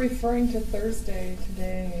 If I were referring to Thursday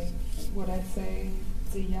today, would I say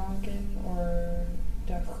Ziyagen or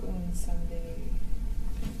Dakun Sunday?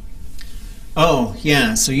 Oh,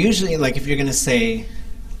 yeah. So usually, like, if you're going to say,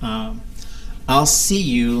 I'll see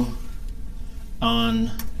you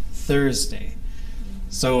on Thursday.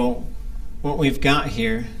 So what we've got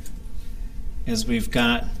here is we've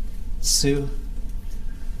got Su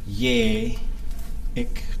Ye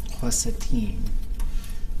Ik Kwasatin.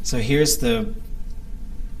 So here's the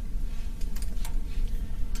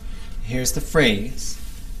phrase.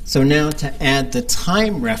 So now to add the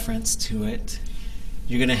time reference to it,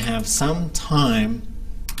 you're going to have some time,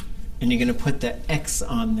 and you're going to put the X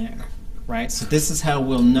on there, right? So this is how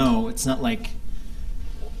we'll know. It's not like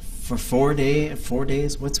for 4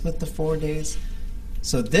 days. What's with the 4 days?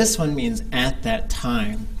 So this one means at that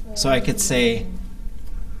time. So I could say,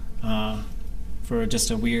 for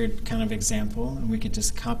just a weird kind of example, and we could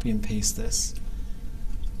just copy and paste this.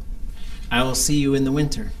 I will see you in the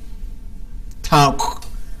winter. I'll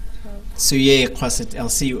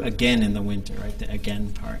see you again in the winter, right? The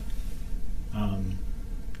again part.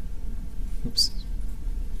 Oops.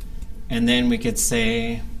 And then we could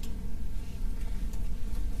say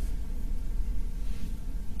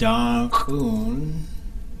Dakun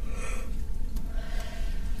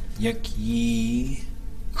Yaki.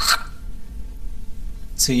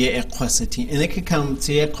 Tsuye ekwasatin. And it could come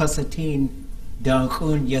tsuye ekwasatin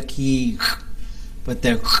dakun yaki. But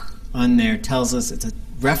the on there tells us it's a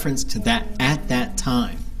reference to that at that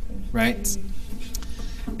time, right?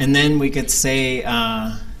 And then we could say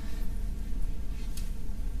I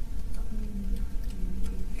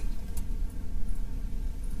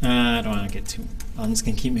don't want to get too. I'm just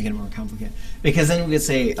going to keep making it more complicated. Because then we could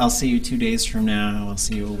say, I'll see you 2 days from now, I'll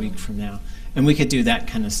see you a week from now. And we could do that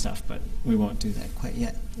kind of stuff, but we won't do that quite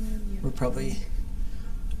yet. We're probably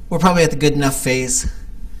at the good enough phase.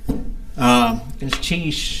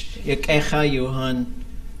 Chish, Yakecha Yuhan,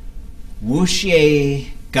 Wushye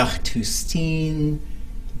Gachtustin,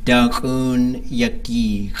 Dakun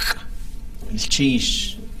Yakich.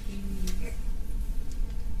 Chish.